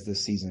Rodriguez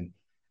this season.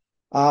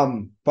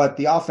 But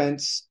the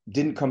offense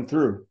didn't come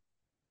through.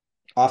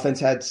 Offense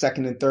had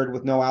 2nd and 3rd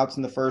with no outs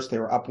in the first. They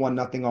were up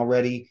 1-0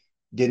 already.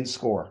 Didn't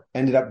score.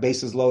 Ended up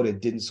bases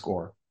loaded. Didn't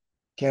score.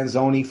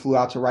 Canzoni flew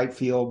out to right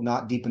field,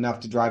 not deep enough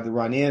to drive the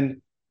run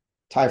in.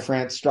 Ty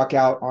France struck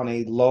out on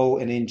a low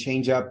and in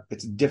changeup.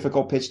 It's a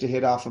difficult pitch to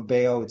hit off of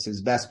Bayo. It's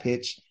his best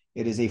pitch.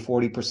 It is a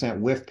 40%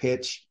 whiff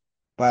pitch,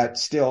 but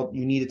still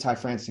you needed Ty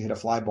France to hit a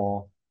fly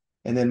ball.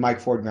 And then Mike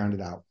Ford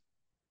grounded out.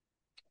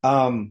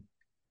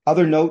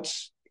 Other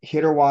notes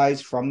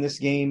hitter-wise from this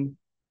game,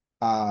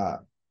 Ty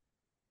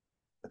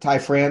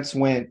France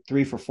went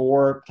 3 for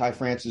 4. Ty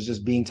France is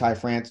just being Ty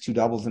France, 2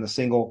 doubles and a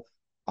single.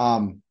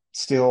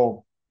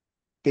 Still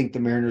think the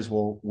Mariners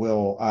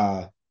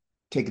will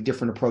take a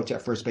different approach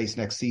at first base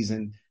next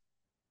season.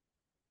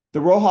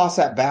 The Rojas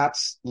at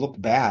bats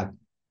looked bad.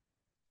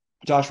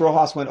 Josh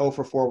Rojas went 0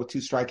 for 4 with 2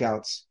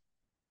 strikeouts.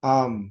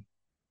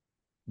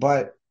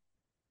 But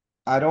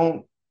I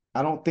don't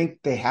I don't think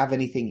they have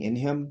anything in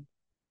him.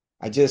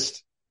 I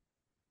just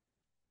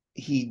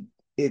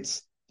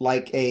it's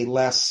like a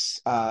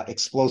less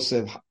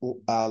explosive,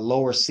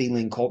 lower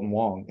ceiling Colton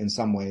Wong in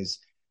some ways.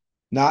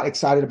 Not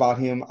excited about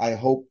him. I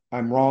hope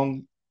I'm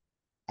wrong.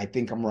 I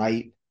think I'm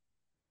right.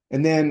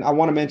 And then I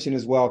want to mention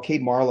as well,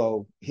 Cade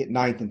Marlowe hit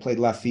ninth and played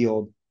left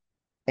field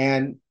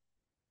and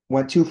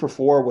went 2 for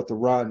 4 with the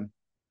run.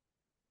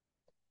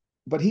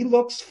 But he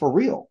looks for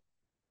real.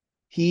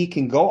 He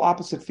can go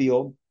opposite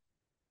field.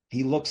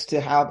 He looks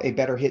to have a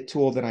better hit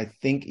tool than I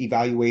think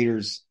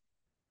evaluators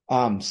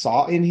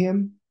saw in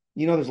him.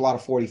 There's a lot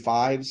of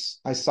 45s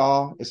I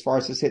saw as far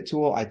as his hit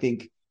tool. I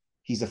think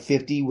he's a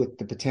 50 with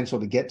the potential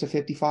to get to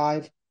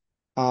 55.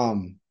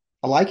 I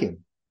like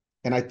him.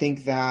 And I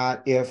think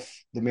that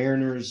if the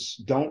Mariners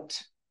don't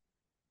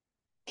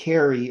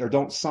carry or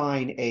don't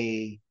sign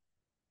a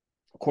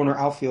corner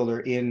outfielder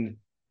in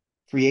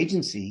free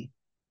agency,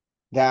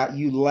 that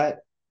you let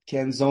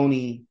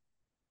Canzoni,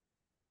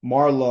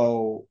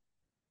 Marlowe,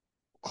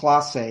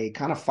 Clase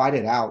kind of fight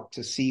it out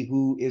to see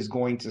who is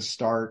going to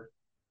start,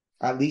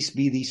 at least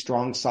be the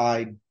strong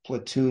side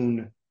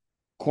platoon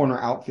corner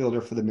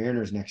outfielder for the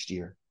Mariners next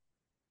year.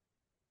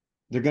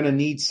 They're going to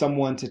need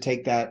someone to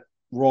take that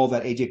role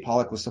that AJ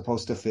Pollock was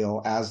supposed to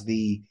fill as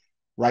the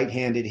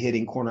right-handed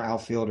hitting corner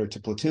outfielder to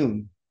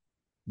platoon.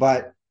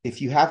 But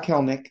if you have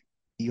Kelenic,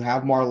 you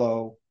have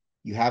Marlowe,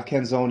 you have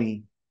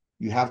Canzoni,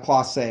 you have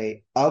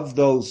Clase, of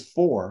those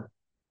four,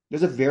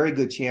 there's a very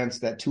good chance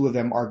that two of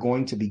them are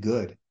going to be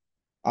good.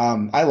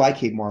 I like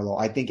Cade Marlowe.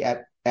 I think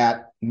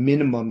at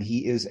minimum,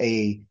 he is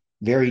a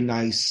very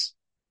nice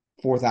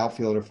fourth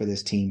outfielder for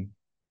this team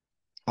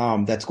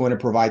that's going to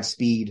provide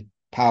speed,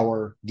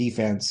 power,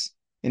 defense.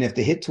 And if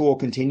the hit tool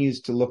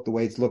continues to look the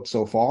way it's looked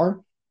so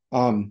far,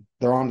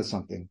 they're onto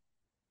something.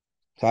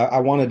 So I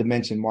wanted to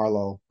mention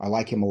Marlowe. I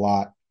like him a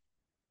lot.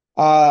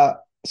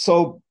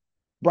 So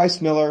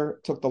Bryce Miller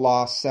took the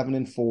loss,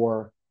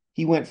 7-4.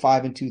 He went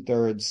 5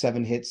 2/3,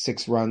 7 hits,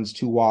 6 runs,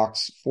 2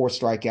 walks, 4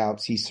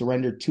 strikeouts. He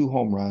surrendered 2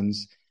 home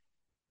runs.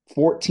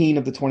 14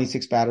 of the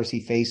 26 batters he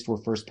faced were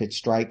first pitch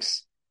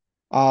strikes.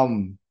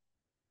 But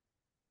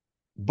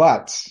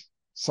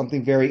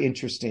something very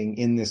interesting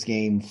in this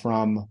game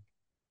from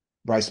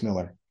Bryce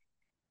Miller.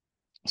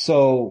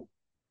 So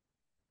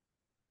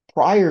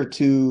prior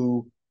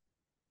to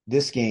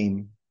this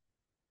game,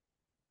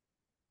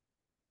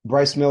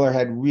 Bryce Miller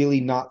had really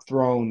not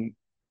thrown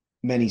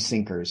many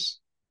sinkers.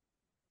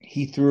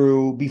 He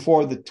threw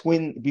before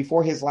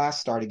his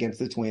last start against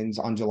the Twins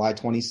on July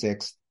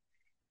 26th,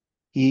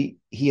 he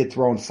had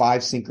thrown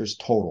 5 sinkers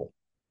total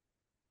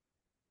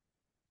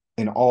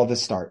in all of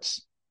his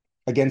starts.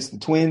 Against the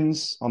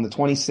Twins on the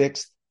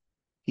 26th,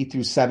 he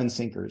threw 7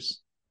 sinkers.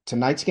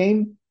 Tonight's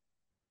game,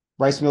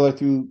 Bryce Miller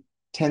threw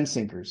 10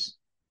 sinkers.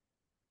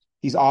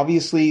 He's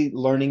obviously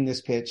learning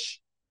this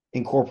pitch,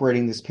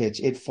 incorporating this pitch.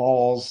 It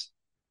falls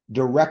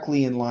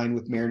directly in line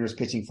with Mariners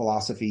pitching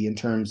philosophy in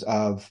terms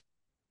of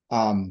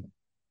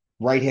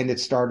right-handed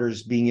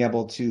starters being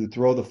able to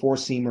throw the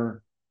four-seamer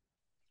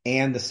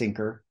and the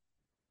sinker.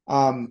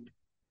 You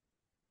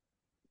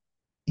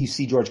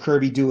see George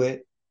Kirby do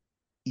it.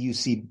 You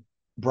see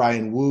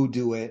Brian Wu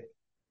do it.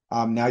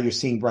 Now you're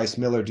seeing Bryce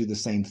Miller do the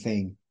same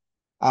thing.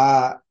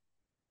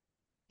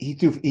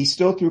 He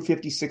still threw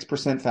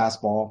 56%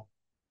 fastball,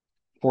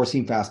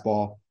 four-seam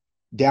fastball,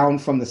 down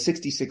from the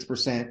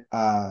 66%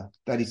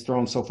 that he's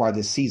thrown so far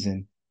this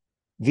season.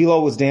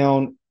 Velo was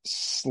down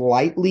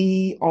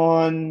slightly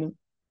on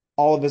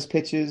all of his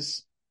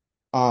pitches.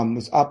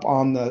 Was up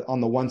on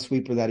the one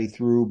sweeper that he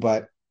threw,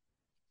 but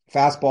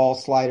fastball,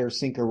 slider,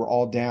 sinker were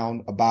all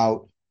down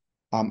about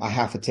a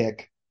half a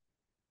tick.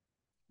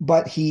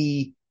 But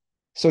he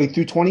threw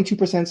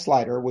 22%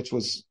 slider, which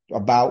was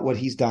about what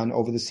he's done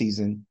over the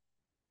season.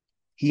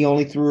 He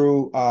only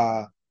threw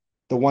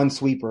the one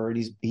sweeper,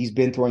 and he's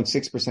been throwing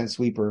 6%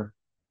 sweeper.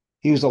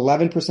 He was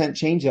 11%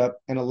 changeup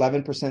and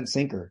 11%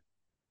 sinker.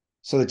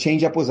 So the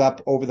changeup was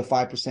up over the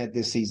 5%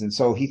 this season.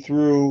 So he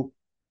threw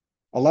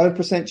 11%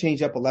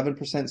 changeup,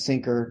 11%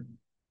 sinker,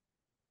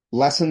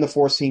 lessened the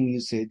four-seam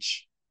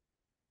usage,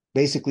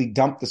 basically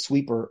dumped the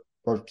sweeper,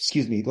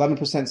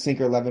 11%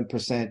 sinker,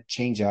 11%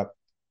 changeup,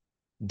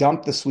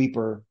 dumped the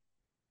sweeper,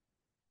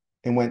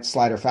 and went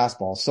slider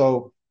fastball.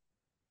 So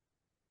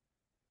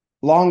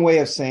long way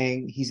of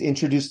saying he's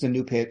introduced a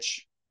new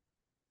pitch.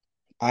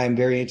 I am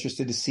very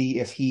interested to see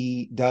if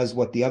he does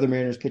what the other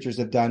Mariners pitchers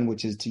have done,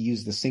 which is to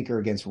use the sinker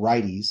against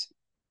righties.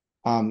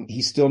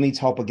 He still needs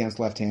help against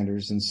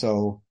left-handers. And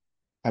so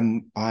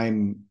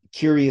I'm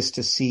curious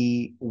to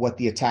see what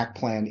the attack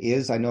plan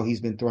is. I know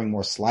he's been throwing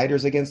more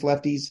sliders against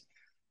lefties,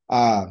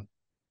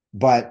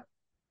 but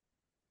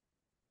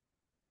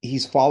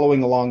he's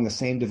following along the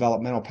same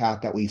developmental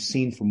path that we've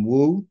seen from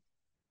Wu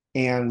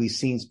and we've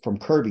seen from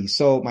Kirby.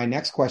 So my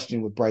next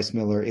question with Bryce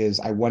Miller is,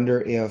 I wonder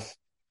if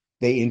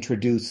they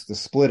introduce the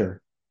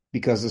splitter,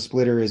 because the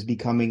splitter is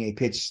becoming a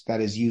pitch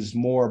that is used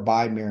more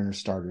by Mariners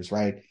starters,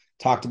 right?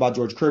 Talked about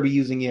George Kirby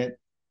using it.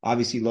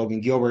 Obviously,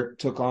 Logan Gilbert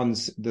took on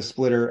the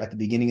splitter at the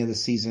beginning of the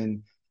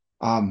season.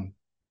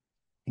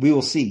 We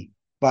will see.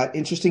 But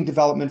interesting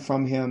development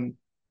from him.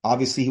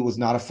 Obviously, he was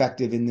not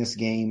effective in this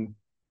game.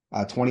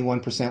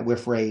 21%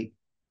 whiff rate.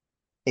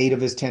 8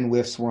 of his 10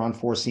 whiffs were on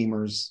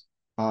four-seamers.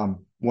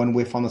 One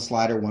whiff on the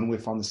slider, one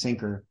whiff on the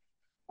sinker.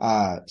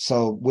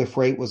 So whiff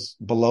rate was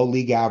below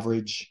league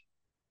average.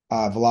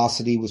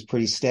 Velocity was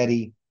pretty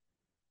steady.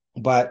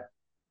 But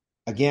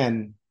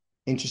again,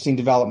 interesting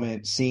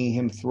development, seeing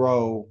him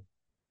throw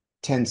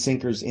 10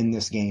 sinkers in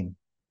this game.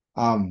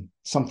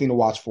 Something to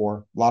watch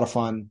for. A lot of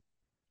fun.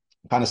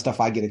 Kind of stuff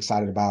I get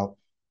excited about.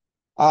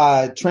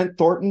 Trent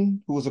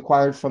Thornton, who was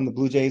acquired from the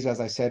Blue Jays, as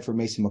I said, for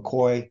Mason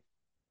McCoy,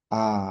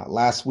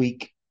 last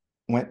week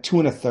went 2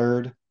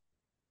 1/3,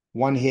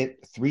 1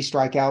 hit, 3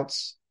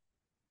 strikeouts.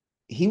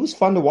 He was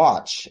fun to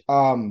watch.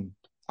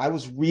 I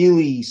was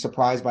really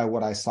surprised by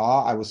what I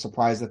saw. I was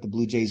surprised that the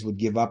Blue Jays would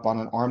give up on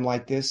an arm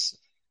like this.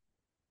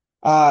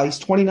 He's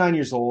 29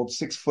 years old,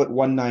 6 foot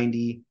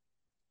 190,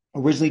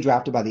 originally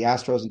drafted by the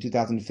Astros in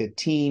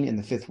 2015 in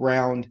the 5th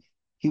round.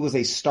 He was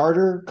a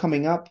starter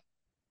coming up.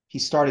 He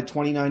started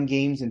 29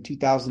 games in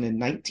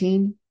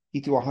 2019. He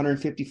threw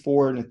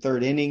 154 in the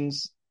 3rd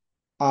innings.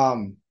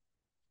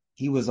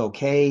 He was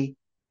okay.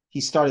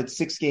 He started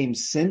 6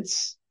 games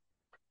since.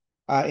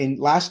 In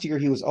last year,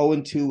 he was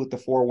 0-2 with the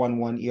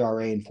 4.11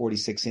 ERA in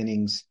 46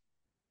 innings.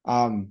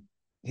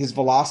 His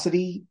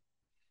velocity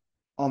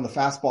on the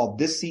fastball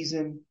this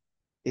season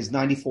is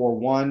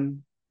 94.1.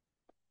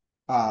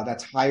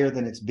 That's higher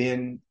than it's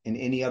been in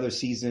any other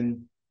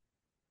season.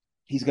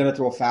 He's going to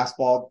throw a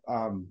fastball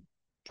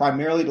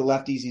primarily to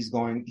lefties. He's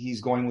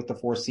going with the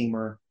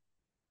four-seamer.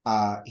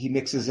 He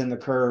mixes in the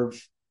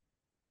curve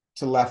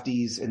to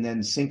lefties and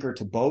then sinker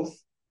to both.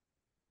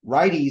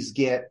 Righties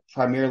get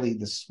primarily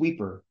the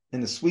sweeper,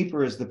 and the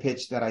sweeper is the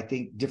pitch that I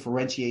think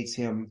differentiates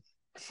him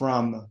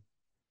from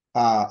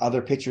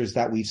other pitchers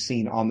that we've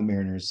seen on the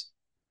Mariners.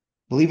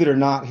 Believe it or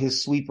not,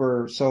 his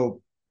sweeper,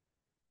 so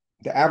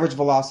the average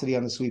velocity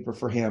on the sweeper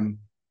for him,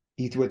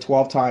 he threw it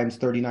 12 times,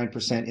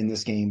 39% in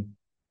this game,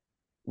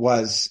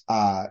 was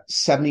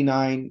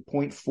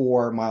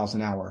 79.4 miles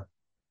an hour.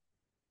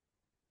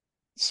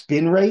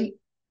 Spin rate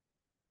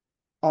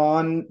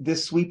on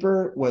this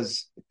sweeper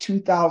was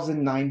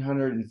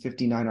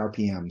 2,959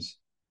 RPMs.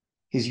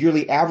 His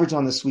yearly average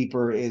on the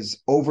sweeper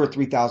is over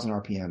 3,000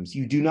 RPMs.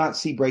 You do not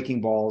see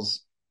breaking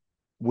balls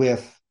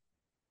with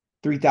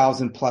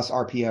 3,000 plus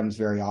RPMs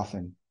very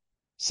often.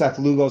 Seth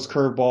Lugo's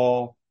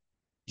curveball,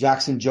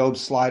 Jackson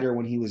Job's slider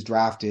when he was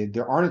drafted,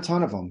 there aren't a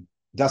ton of them.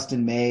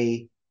 Dustin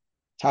May,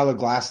 Tyler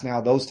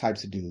Glasnow, those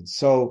types of dudes.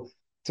 So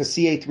to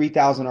see a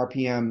 3,000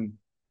 RPM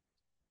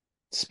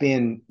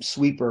spin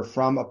sweeper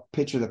from a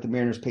pitcher that the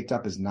Mariners picked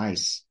up is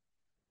nice.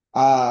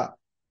 And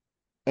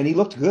he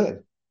looked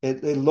good.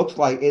 It looked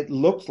like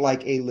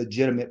a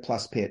legitimate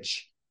plus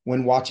pitch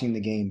when watching the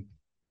game.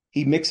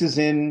 He mixes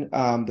in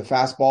the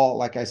fastball,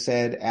 like I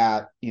said,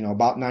 at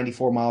about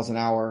 94 miles an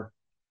hour.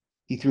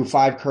 He threw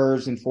 5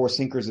 curves and 4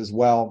 sinkers as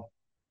well.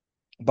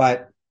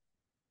 But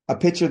a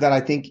pitcher that I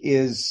think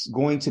is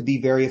going to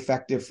be very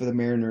effective for the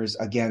Mariners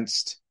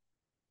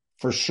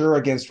for sure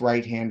against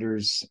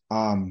right-handers,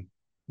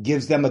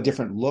 gives them a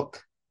different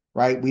look,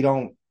 right?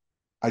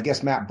 I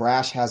guess Matt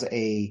Brash has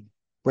a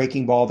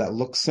breaking ball that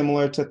looks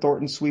similar to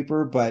Thornton's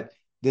sweeper, but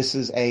this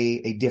is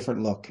a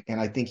different look. And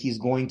I think he's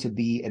going to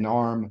be an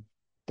arm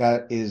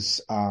that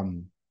is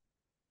going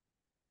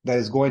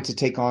to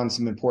take on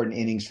some important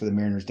innings for the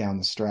Mariners down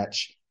the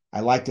stretch.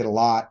 I liked it a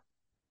lot.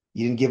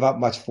 You didn't give up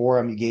much for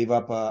him. You gave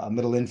up a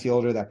middle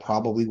infielder that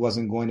probably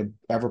wasn't going to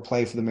ever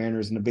play for the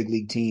Mariners in a big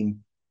league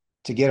team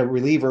to get a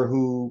reliever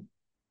who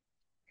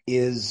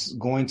is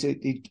going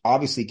to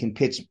obviously can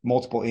pitch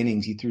multiple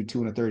innings. He threw 2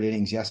 1/3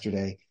 innings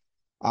yesterday.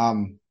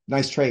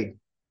 Nice trade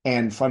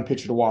and fun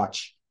pitcher to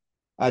watch.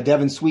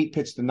 Devin Sweet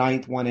pitched the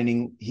 9th, 1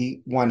 inning.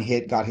 He 1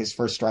 hit, got his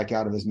first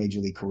strikeout of his major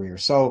league career.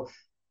 So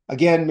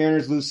again,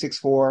 Mariners lose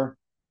 6-4.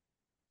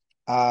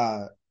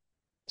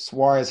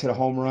 Suarez hit a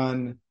home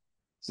run.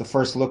 It's the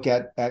first look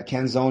at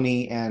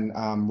Canzoni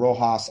and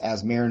Rojas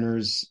as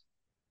Mariners.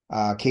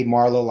 Cade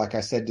Marlowe, like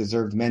I said,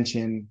 deserved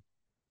mention.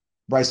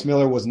 Bryce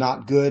Miller was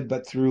not good,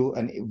 but threw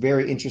a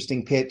very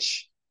interesting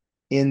pitch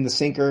in the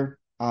sinker.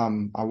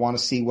 I want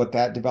to see what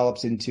that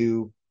develops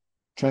into.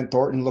 Trent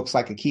Thornton looks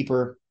like a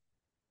keeper.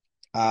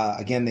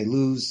 Again, they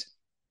lose.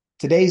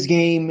 Today's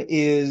game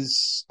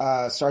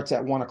starts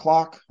at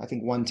 1:00, I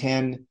think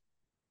 1:10.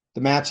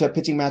 The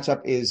pitching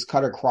matchup is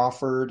Cutter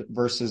Crawford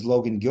versus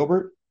Logan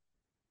Gilbert.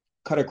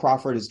 Cutter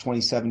Crawford is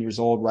 27 years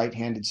old,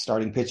 right-handed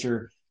starting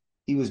pitcher.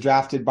 He was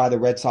drafted by the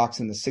Red Sox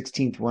in the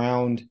 16th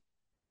round.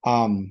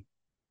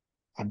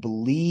 I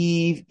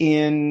believe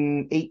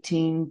in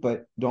 18,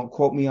 but don't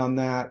quote me on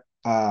that.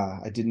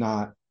 I did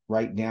not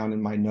write down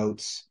in my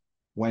notes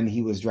when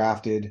he was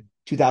drafted.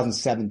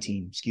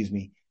 2017, excuse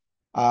me.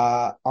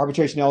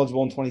 Arbitration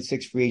eligible in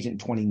 26, free agent in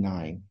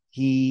 29.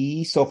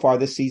 He, so far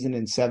this season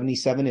in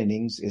 77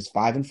 innings, is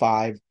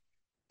 5-5,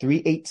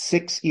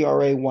 3.86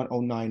 ERA,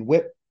 1.09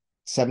 whip,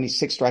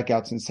 76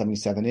 strikeouts in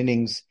 77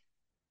 innings.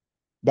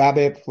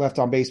 BABIP, left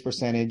on base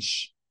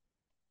percentage,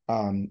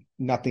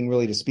 nothing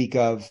really to speak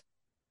of.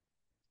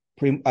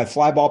 A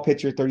fly ball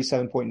pitcher,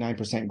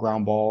 37.9%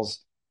 ground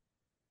balls.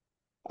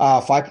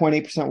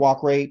 5.8%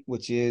 walk rate,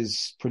 which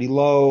is pretty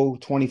low,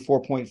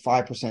 24.5%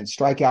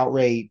 strikeout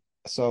rate.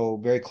 So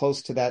very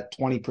close to that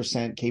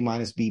 20% K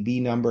minus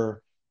BB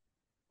number.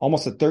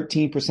 Almost a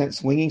 13%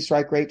 swinging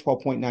strike rate,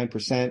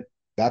 12.9%.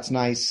 That's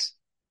nice.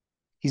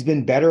 He's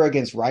been better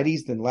against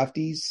righties than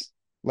lefties.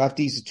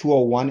 Lefties,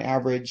 201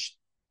 average,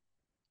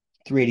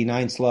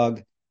 389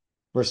 slug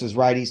versus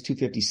righties,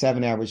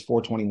 257 average,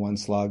 421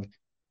 slug.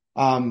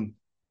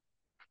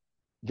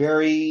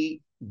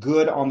 Very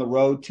good on the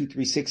road,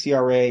 2.36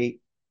 ERA,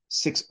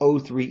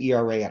 6.03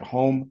 ERA at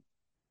home.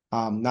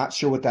 Not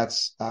sure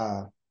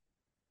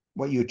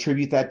what you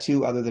attribute that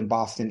to, other than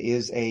Boston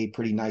is a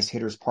pretty nice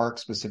hitter's park,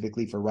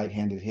 specifically for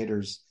right-handed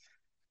hitters.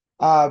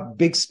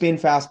 Big spin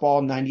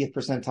fastball, 90th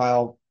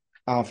percentile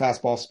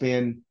fastball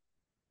spin.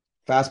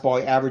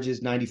 Fastball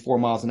averages 94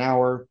 miles an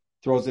hour,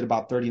 throws it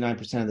about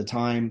 39% of the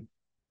time.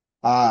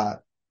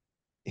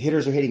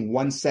 Hitters are hitting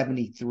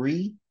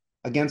 173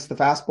 against the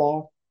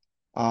fastball.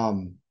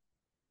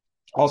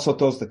 Also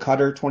throws the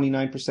cutter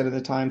 29% of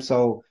the time.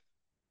 So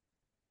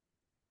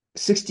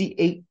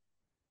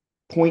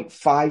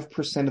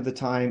 68.5% of the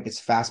time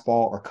it's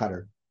fastball or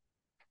cutter.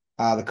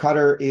 The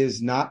cutter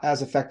is not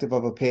as effective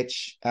of a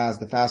pitch as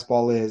the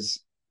fastball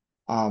is.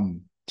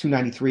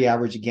 293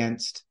 average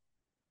against.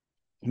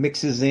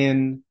 Mixes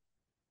in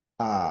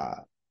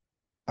a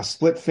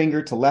split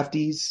finger to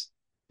lefties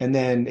and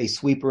then a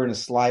sweeper and a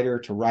slider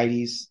to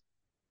righties.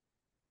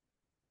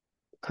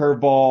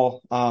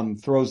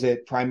 Curveball, throws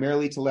it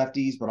primarily to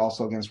lefties, but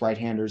also against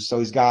right-handers. So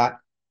he's got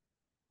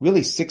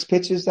really 6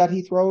 pitches that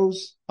he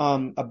throws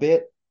a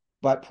bit,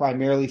 but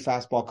primarily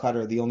fastball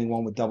cutter. The only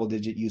one with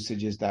double-digit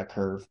usage is that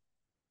curve.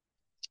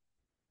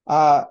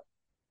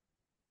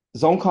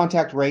 Zone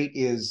contact rate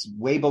is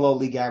way below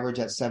league average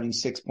at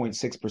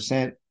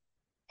 76.6%.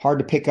 Hard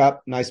to pick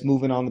up. Nice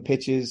movement on the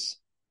pitches.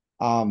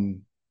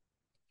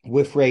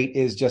 Whiff rate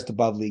is just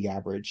above league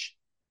average.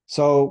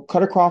 So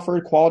Kutter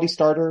Crawford, quality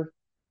starter,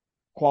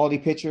 quality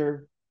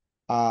pitcher,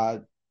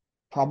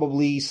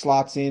 probably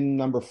slots in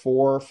number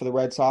 4 for the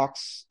Red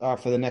Sox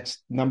for the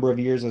next number of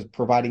years as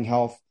providing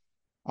health,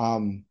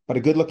 but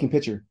a good-looking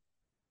pitcher.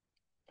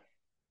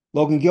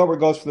 Logan Gilbert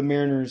goes for the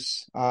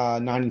Mariners,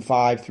 9-5,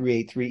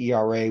 3.83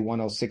 ERA,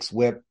 106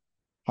 WHIP,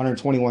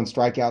 121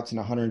 strikeouts in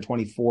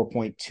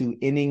 124.2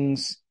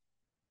 innings.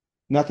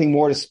 Nothing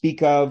more to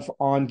speak of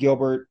on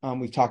Gilbert.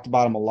 We've talked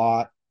about him a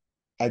lot.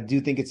 I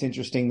do think it's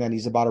interesting that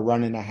he's about a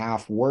run and a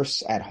half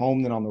worse at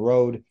home than on the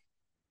road.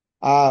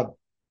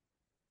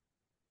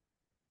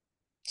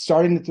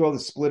 Starting to throw the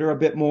splitter a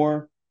bit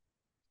more.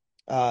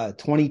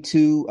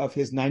 22 of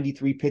his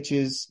 93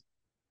 pitches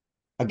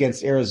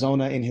against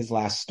Arizona in his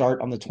last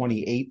start on the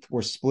 28th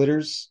were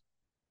splitters.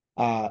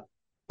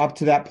 Up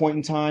to that point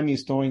in time, he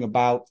was throwing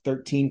about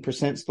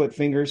 13% split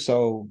fingers,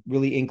 so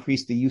really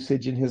increased the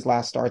usage in his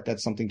last start.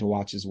 That's something to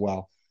watch as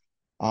well.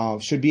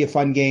 Should be a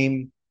fun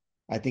game.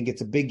 I think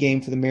it's a big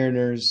game for the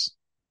Mariners.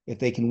 If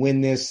they can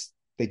win this,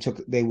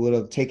 they would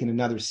have taken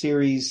another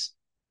series.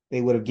 They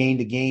would have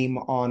gained a game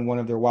on one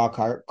of their wild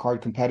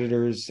card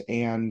competitors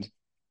and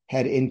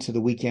head into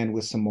the weekend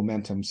with some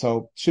momentum.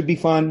 So should be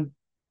fun.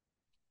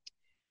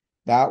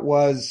 That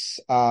was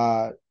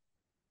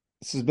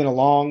this has been a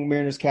long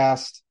Mariners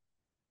cast.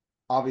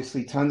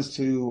 Obviously, tons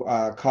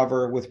to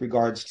cover with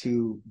regards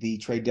to the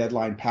trade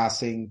deadline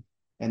passing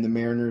and the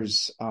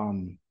Mariners,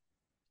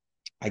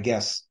 I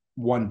guess,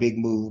 one big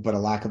move, but a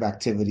lack of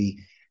activity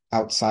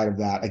outside of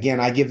that.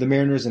 Again, I give the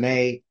Mariners an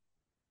A.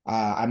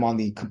 I'm on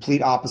the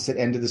complete opposite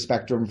end of the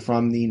spectrum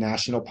from the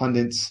national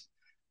pundits.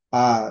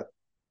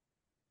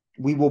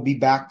 We will be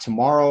back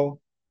tomorrow.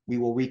 We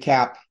will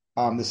recap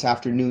this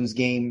afternoon's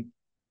game.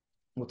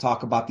 We'll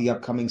talk about the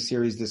upcoming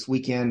series this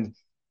weekend.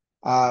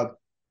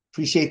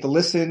 Appreciate the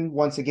listen.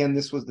 Once again,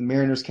 this was the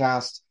Mariners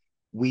cast.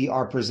 We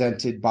are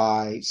presented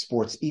by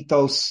Sports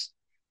Ethos.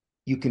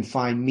 You can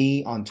find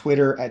me on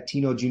Twitter at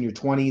Tino Jr.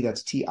 20.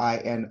 That's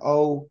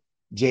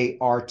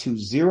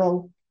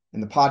TINOJR20.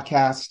 And the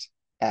podcast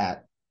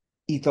at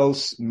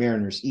Ethos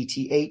Mariners.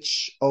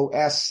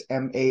 ETHOS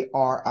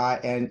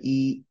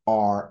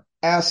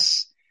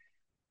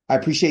I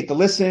appreciate the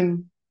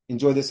listen.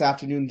 Enjoy this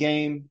afternoon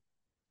game.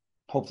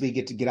 Hopefully you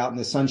get to get out in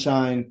the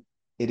sunshine.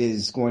 It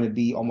is going to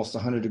be almost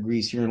 100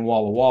 degrees here in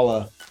Walla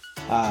Walla.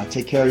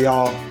 Take care,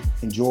 y'all.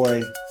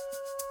 Enjoy.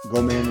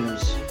 Go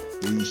Mariners.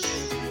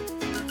 Peace.